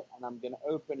swamp fight, and I'm going to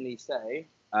openly say,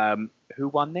 who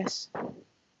won this?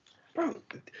 Bro,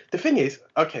 the thing is,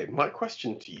 okay, my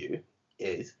question to you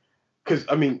is, because,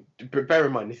 I mean, bear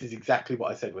in mind, this is exactly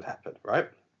what I said would happen, right?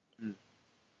 Mm.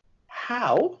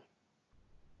 How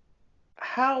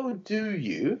do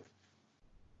you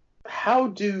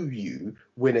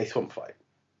win a swamp fight?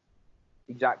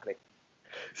 Exactly.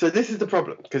 So this is the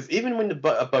problem, because even when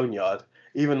a boneyard,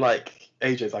 even like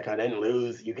AJ's like, I didn't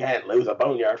lose. You can't lose a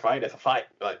boneyard fight. It's a fight.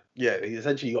 Like, yeah,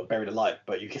 essentially you got buried alive,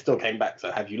 but you still came back.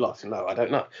 So have you lost? No, I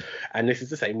don't know. And this is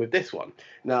the same with this one.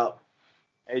 Now,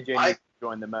 AJ needs to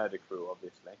join the murder crew,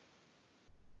 obviously.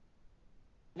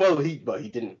 Well, he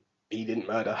didn't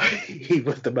murder. He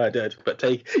was the murdered. But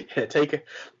Taker.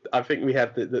 I think we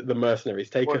have the mercenaries.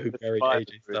 Taker who buried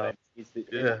AJ Styles. He's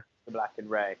the Black and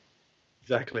Ray.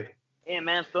 Exactly. Hey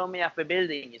man, throw me off a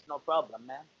building. It's no problem,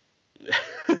 man.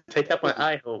 Take out my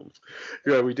eye holes.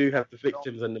 Yeah, we do have the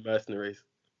victims and the mercenaries.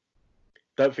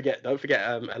 Don't forget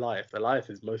Elias. Elias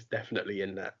is most definitely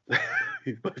in that.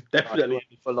 He's most definitely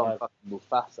full on fucking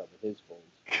Mufasa with his balls.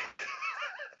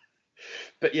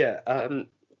 But yeah,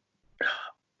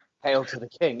 hail to the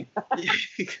king.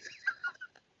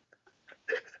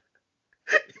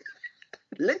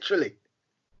 Literally.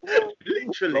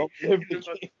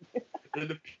 In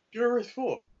the purest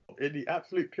form. In the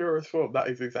absolute purest form, that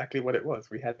is exactly what it was.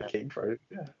 We had the king thrown.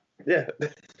 Yeah. Yeah.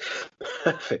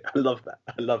 Perfect. I love that.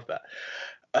 I love that.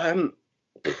 Um,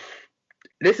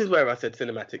 this is where I said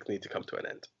cinematics need to come to an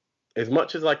end. As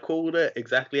much as I called it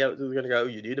exactly how it was going to go,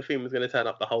 you knew the film was going to turn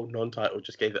up, the whole non-title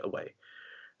just gave it away.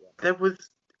 There was,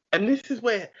 and this is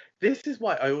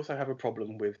why I also have a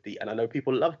problem with and I know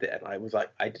people loved it, and I was like,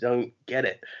 I don't get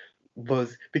it.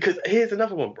 Was because here's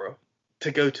another one, bro,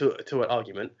 to go to an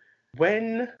argument.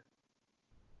 When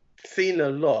Cena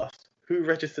lost, who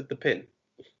registered the pin?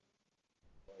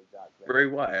 Bray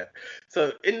Wyatt.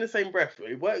 So in the same breath,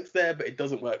 it works there, but it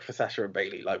doesn't work for Sasha and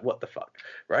Bayley. Like, what the fuck,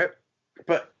 right?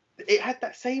 But it had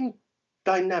that same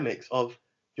dynamics of,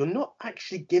 you're not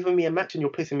actually giving me a match and you're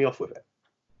pissing me off with it.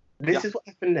 This is what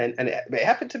happened then, and it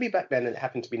happened to me back then, and it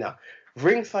happened to me now.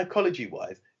 Ring psychology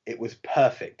wise, it was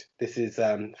perfect. This is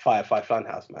Firefly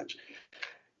Funhouse match.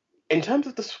 In terms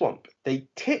of the Swamp, they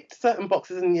ticked certain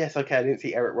boxes, and yes, okay, I didn't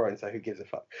see Eric Rowan, so who gives a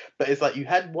fuck? But it's like you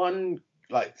had one,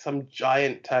 like some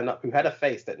giant turn up who had a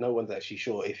face that no one's actually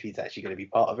sure if he's actually going to be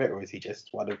part of it, or is he just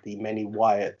one of the many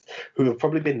Wyatts who have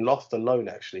probably been lost alone,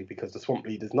 actually, because the Swamp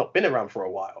Leader's not been around for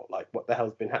a while. Like, what the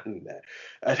hell's been happening there?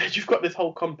 And then you've got this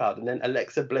whole compound, and then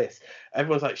Alexa Bliss.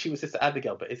 Everyone's like, she was Sister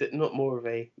Abigail, but is it not more of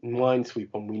a minesweep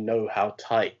when we know how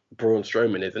tight Braun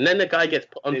Strowman is? And then the guy gets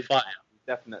put on fire.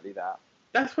 Definitely that.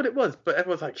 That's what it was, but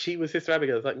everyone's like, she was Sister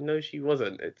Abigail. It's like, no, she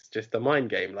wasn't. It's just a mind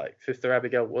game. Like, Sister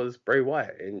Abigail was Bray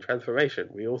Wyatt in Transformation.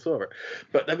 We all saw it.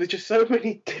 But there was just so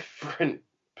many different...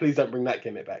 Please don't bring that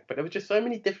gimmick back. But there was just so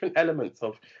many different elements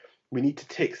of, we need to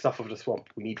tick stuff of the Swamp.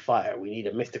 We need fire. We need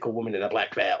a mystical woman in a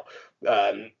black veil.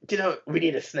 We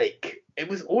need a snake. It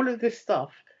was all of this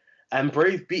stuff. And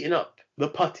Bray's beating up the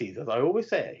putties, as I always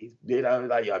say. He's,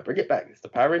 I bring it back. It's the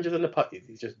Power Rangers and the putties.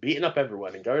 He's just beating up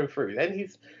everyone and going through. Then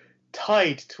he's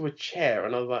tied to a chair,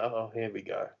 and I was like, oh, here we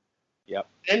go. Yep.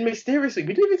 And mysteriously,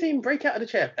 we didn't even see him break out of the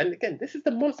chair. And again, this is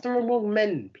the Monster Among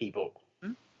Men, people.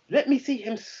 Let me see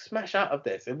him smash out of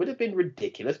this. It would have been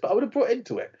ridiculous, but I would have brought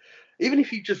into it. Even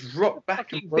if you just rock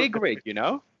back and big rig, you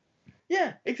know?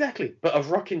 Yeah, exactly. But a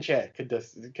rocking chair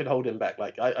could hold him back.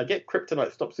 Like, I get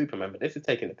Kryptonite stop Superman, but this is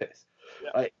taking the piss. Yeah.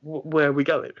 Like, where are we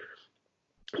going?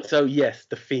 So yes,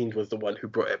 the Fiend was the one who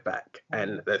brought it back,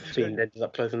 and the Fiend ended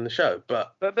up closing the show.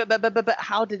 But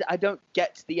how did I don't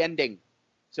get the ending?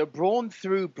 So Braun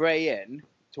threw Bray in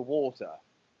to water.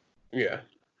 Yeah.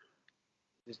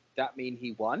 Does that mean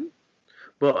he won?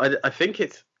 Well, I think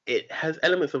it has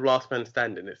elements of Last Man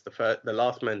Standing. It's the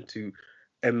last man to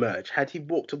emerge. Had he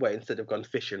walked away instead of gone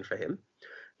fishing for him,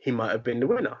 he might have been the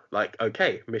winner. Like,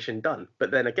 okay, mission done.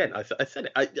 But then again, I said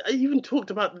it. I even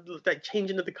talked about like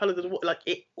changing of the colors of the water. Like,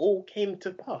 it all came to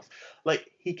pass.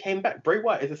 Like, he came back. Bray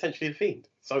Wyatt is essentially the Fiend.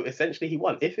 So essentially, he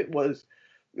won. If it was,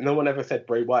 no one ever said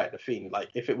Bray Wyatt the Fiend. Like,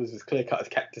 if it was as clear cut as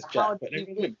Cactus Jack. How did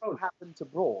he win? What happened to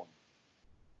Braun?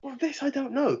 Well, this I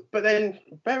don't know. But then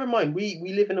bear in mind, we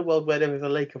live in a world where there is a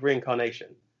lake of reincarnation,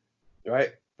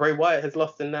 right? Bray Wyatt has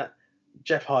lost in that.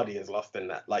 Jeff Hardy is lost in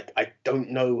that. Like, I don't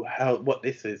know what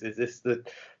this is. Is this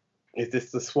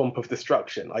the Swamp of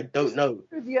Destruction? I don't know.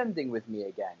 Do the ending with me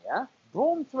again, yeah?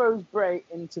 Braun throws Bray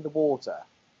into the water.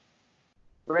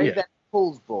 Bray then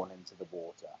pulls Braun into the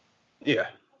water. Yeah.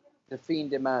 The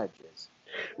Fiend emerges.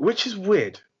 Which is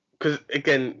weird, because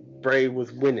again, Bray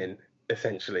was winning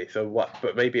essentially. So what?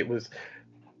 But maybe he was.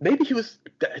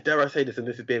 Dare I say this? And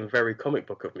this is being very comic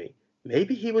book of me.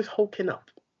 Maybe he was hulking up.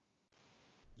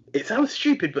 It sounds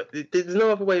stupid, but there's no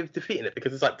other way of defeating it,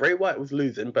 because it's like Bray Wyatt was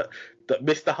losing, but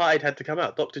Mr. Hyde had to come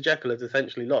out. Dr. Jekyll has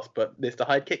essentially lost, but Mr.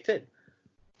 Hyde kicked in.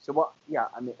 So what? Yeah,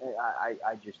 I mean,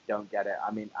 I just don't get it.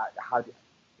 I mean,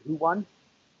 who won?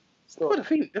 Well, the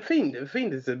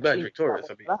Fiend is emerged victorious.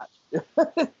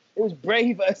 It was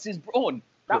Bray versus Braun.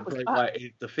 That was Bray Wyatt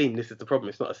is the Fiend. This is the problem.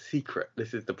 It's not a secret.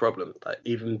 This is the problem. Like,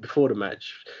 even before the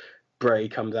match, Braun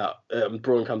comes out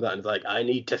and is like, I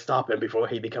need to stop him before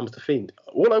he becomes the Fiend.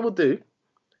 All I will do,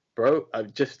 bro,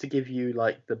 just to give you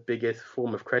like the biggest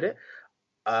form of credit,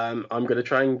 I'm going to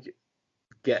try and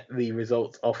get the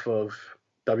results off of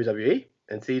WWE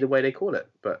and see the way they call it.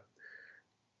 But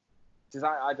because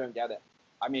I don't get it.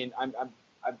 I mean,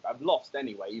 I've lost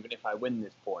anyway, even if I win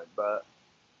this point. But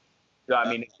I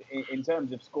mean, in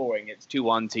terms of scoring, it's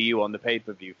 2-1 to you on the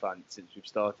pay-per-view front since we've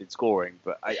started scoring.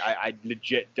 But I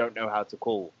legit don't know how to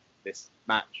call this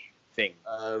match thing.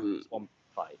 Swamp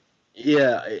fight.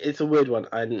 Yeah, it's a weird one.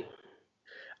 And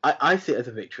I see it as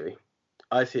a victory.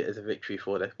 I see it as a victory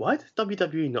for this. Why does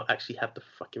WWE not actually have the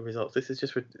fucking results? This is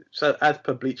just... So, as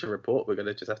per Bleacher Report, we're going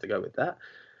to just have to go with that.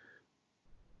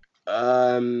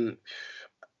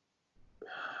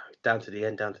 Down to the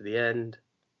end.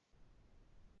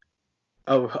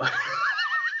 Oh,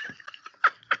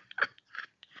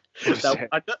 Now,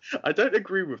 I don't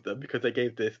agree with them because they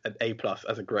gave this an A+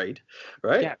 as a grade,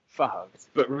 right? Yeah, fucked.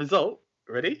 But result,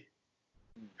 ready?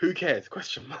 Who cares?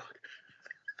 Question mark.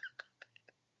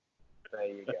 There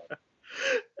you go.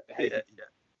 Yeah.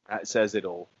 That says it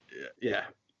all. Yeah.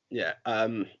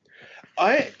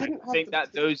 I think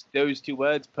that those two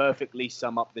words perfectly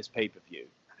sum up this pay-per-view.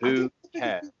 Who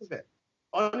cares?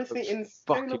 Honestly, in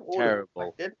fucking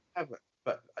terrible. I didn't have it,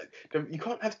 but you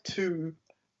can't have two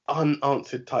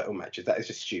unanswered title matches. That is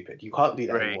just stupid. You can't do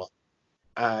that anymore.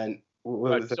 And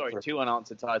two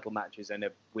unanswered title matches and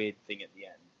a weird thing at the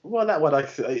end. Well, that one I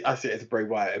see it as a Bray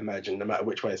Wyatt emerging. No matter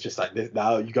which way, it's just like this.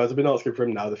 Now you guys have been asking for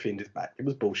him. Now the Fiend is back. It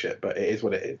was bullshit, but it is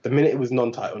what it is. The minute it was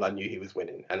non-title, I knew he was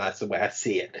winning, and that's the way I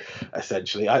see it.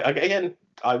 Essentially,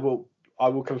 I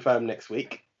will confirm next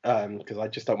week because I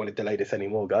just don't want to delay this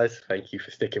anymore, guys. Thank you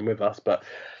for sticking with us, but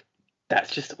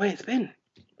that's just the way it's been.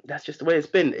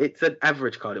 It's an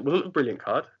average card. It wasn't a brilliant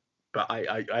card, but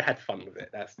I had fun with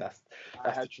it. I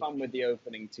had fun with the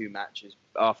opening two matches.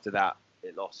 After that,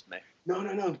 it lost me.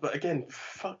 No. But again,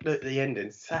 fuck the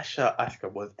ending. Sasha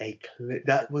Asuka was a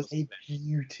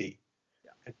beauty.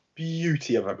 Yeah. A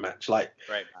beauty of a match. Like,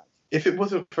 great match. If it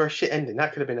wasn't for a shit ending,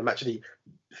 that could have been a match of the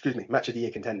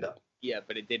year contender. Yeah,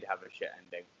 but it did have a shit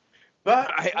ending.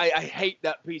 But I hate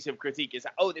that piece of critique. It's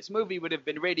like, this movie would have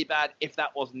been really bad if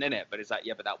that wasn't in it. But it's like,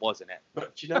 yeah, but that wasn't it.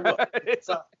 But do you know what?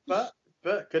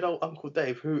 But good old Uncle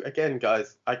Dave, who, again,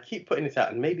 guys, I keep putting this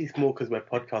out, and maybe it's more because we're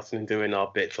podcasting and doing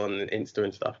our bits on Insta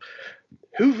and stuff.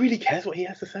 Who really cares what he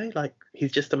has to say? Like,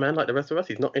 he's just a man like the rest of us.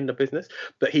 He's not in the business.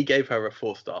 But he gave her a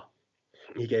 4-star.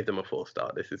 He gave them a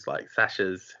 4-star. This is like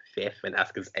Sasha's 5th and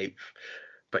Asuka's 8th.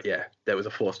 But yeah, there was a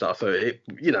 4-star. So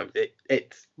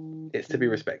it's to be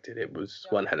respected. It was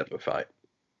one hell of a fight.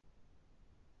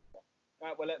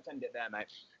 Right, well, let's end it there, mate.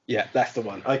 Yeah, that's the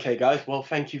one. Okay, guys. Well,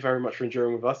 thank you very much for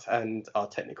enduring with us and our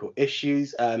technical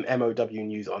issues. MOW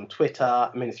News on Twitter,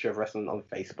 Ministry of Wrestling on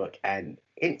Facebook and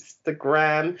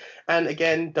Instagram. And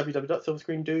again,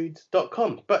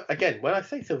 www.silverscreendudes.com. But again, when I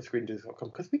say silverscreendudes.com,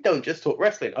 because we don't just talk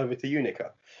wrestling. Over to you,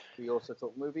 Nico. We also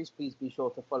talk movies. Please be sure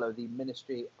to follow the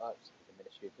Ministry.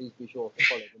 Please be sure to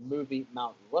follow the Movie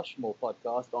Mount Rushmore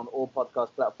podcast on all podcast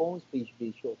platforms. Please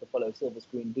be sure to follow Silver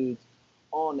Screen Dudes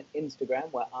on Instagram,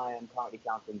 where I am currently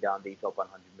counting down the top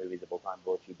 100 movies of all time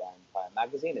brought to you by Empire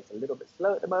Magazine. It's a little bit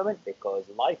slow at the moment because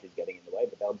life is getting in the way,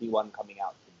 but there'll be one coming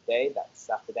out today. That's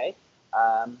Saturday.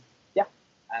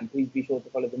 And please be sure to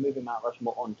follow the Movie Mount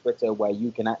Rushmore on Twitter, where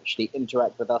you can actually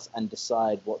interact with us and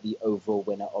decide what the overall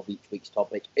winner of each week's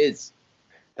topic is.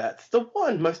 That's the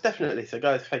one, most definitely. So,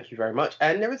 guys, thank you very much.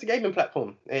 And there is a gaming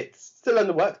platform. It's still in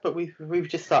the works, but we've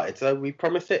just started. So we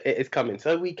promise it is coming.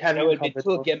 So we can. There will be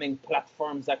two gaming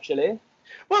platforms, actually.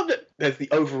 Well, there's the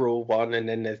overall one, and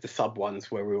then there's the sub ones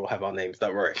where we will have our names.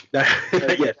 Don't worry. Yes.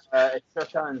 It's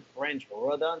Shasha and French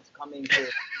Rodent coming to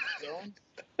zone.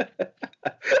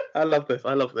 I love this.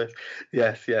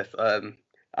 Yes. We're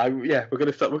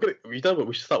gonna start. You know what?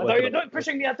 We should start. No, you're not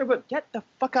pushing me out the room. Get the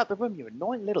fuck out the room, you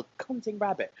annoying little cunting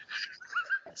rabbit.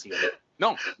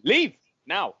 No, leave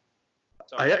now.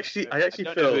 Sorry, I actually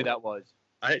feel know who that was.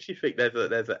 I actually think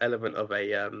there's an element of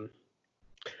a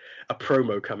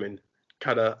promo coming.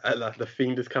 Kind of like the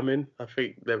Fiend is coming. I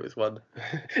think there was one.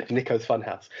 Nico's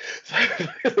Funhouse. So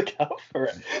look out for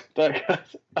it. But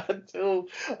until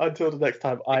the next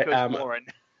time, Nico's I am. Warren.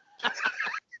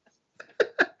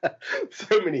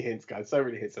 So many hints, guys. So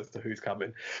many hints as to who's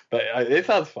coming. But it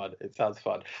sounds fun.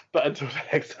 But until the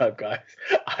next time, guys,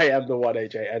 I am the one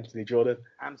AJ Anthony Jordan.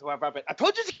 I'm the rabbit. I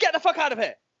told you to get the fuck out of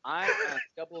here. I am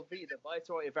Double V, the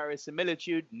Viceroy of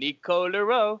Verisimilitude, Nico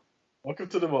Leroux. Welcome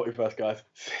to the multiverse, guys.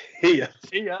 See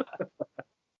ya.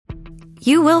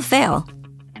 You will fail.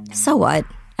 So what?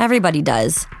 Everybody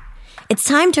does. It's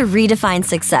time to redefine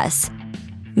success.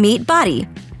 Meet Body.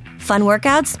 Fun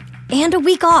workouts and a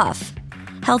week off.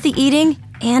 Healthy eating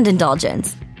and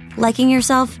indulgence. Liking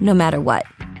yourself no matter what.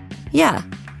 Yeah,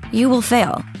 you will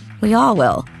fail. We all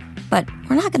will. But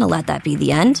we're not going to let that be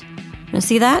the end. You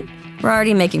see that? We're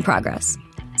already making progress.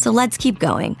 So let's keep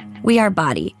going. We are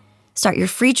Body. Start your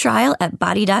free trial at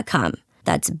body.com.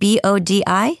 That's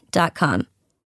BODI.com.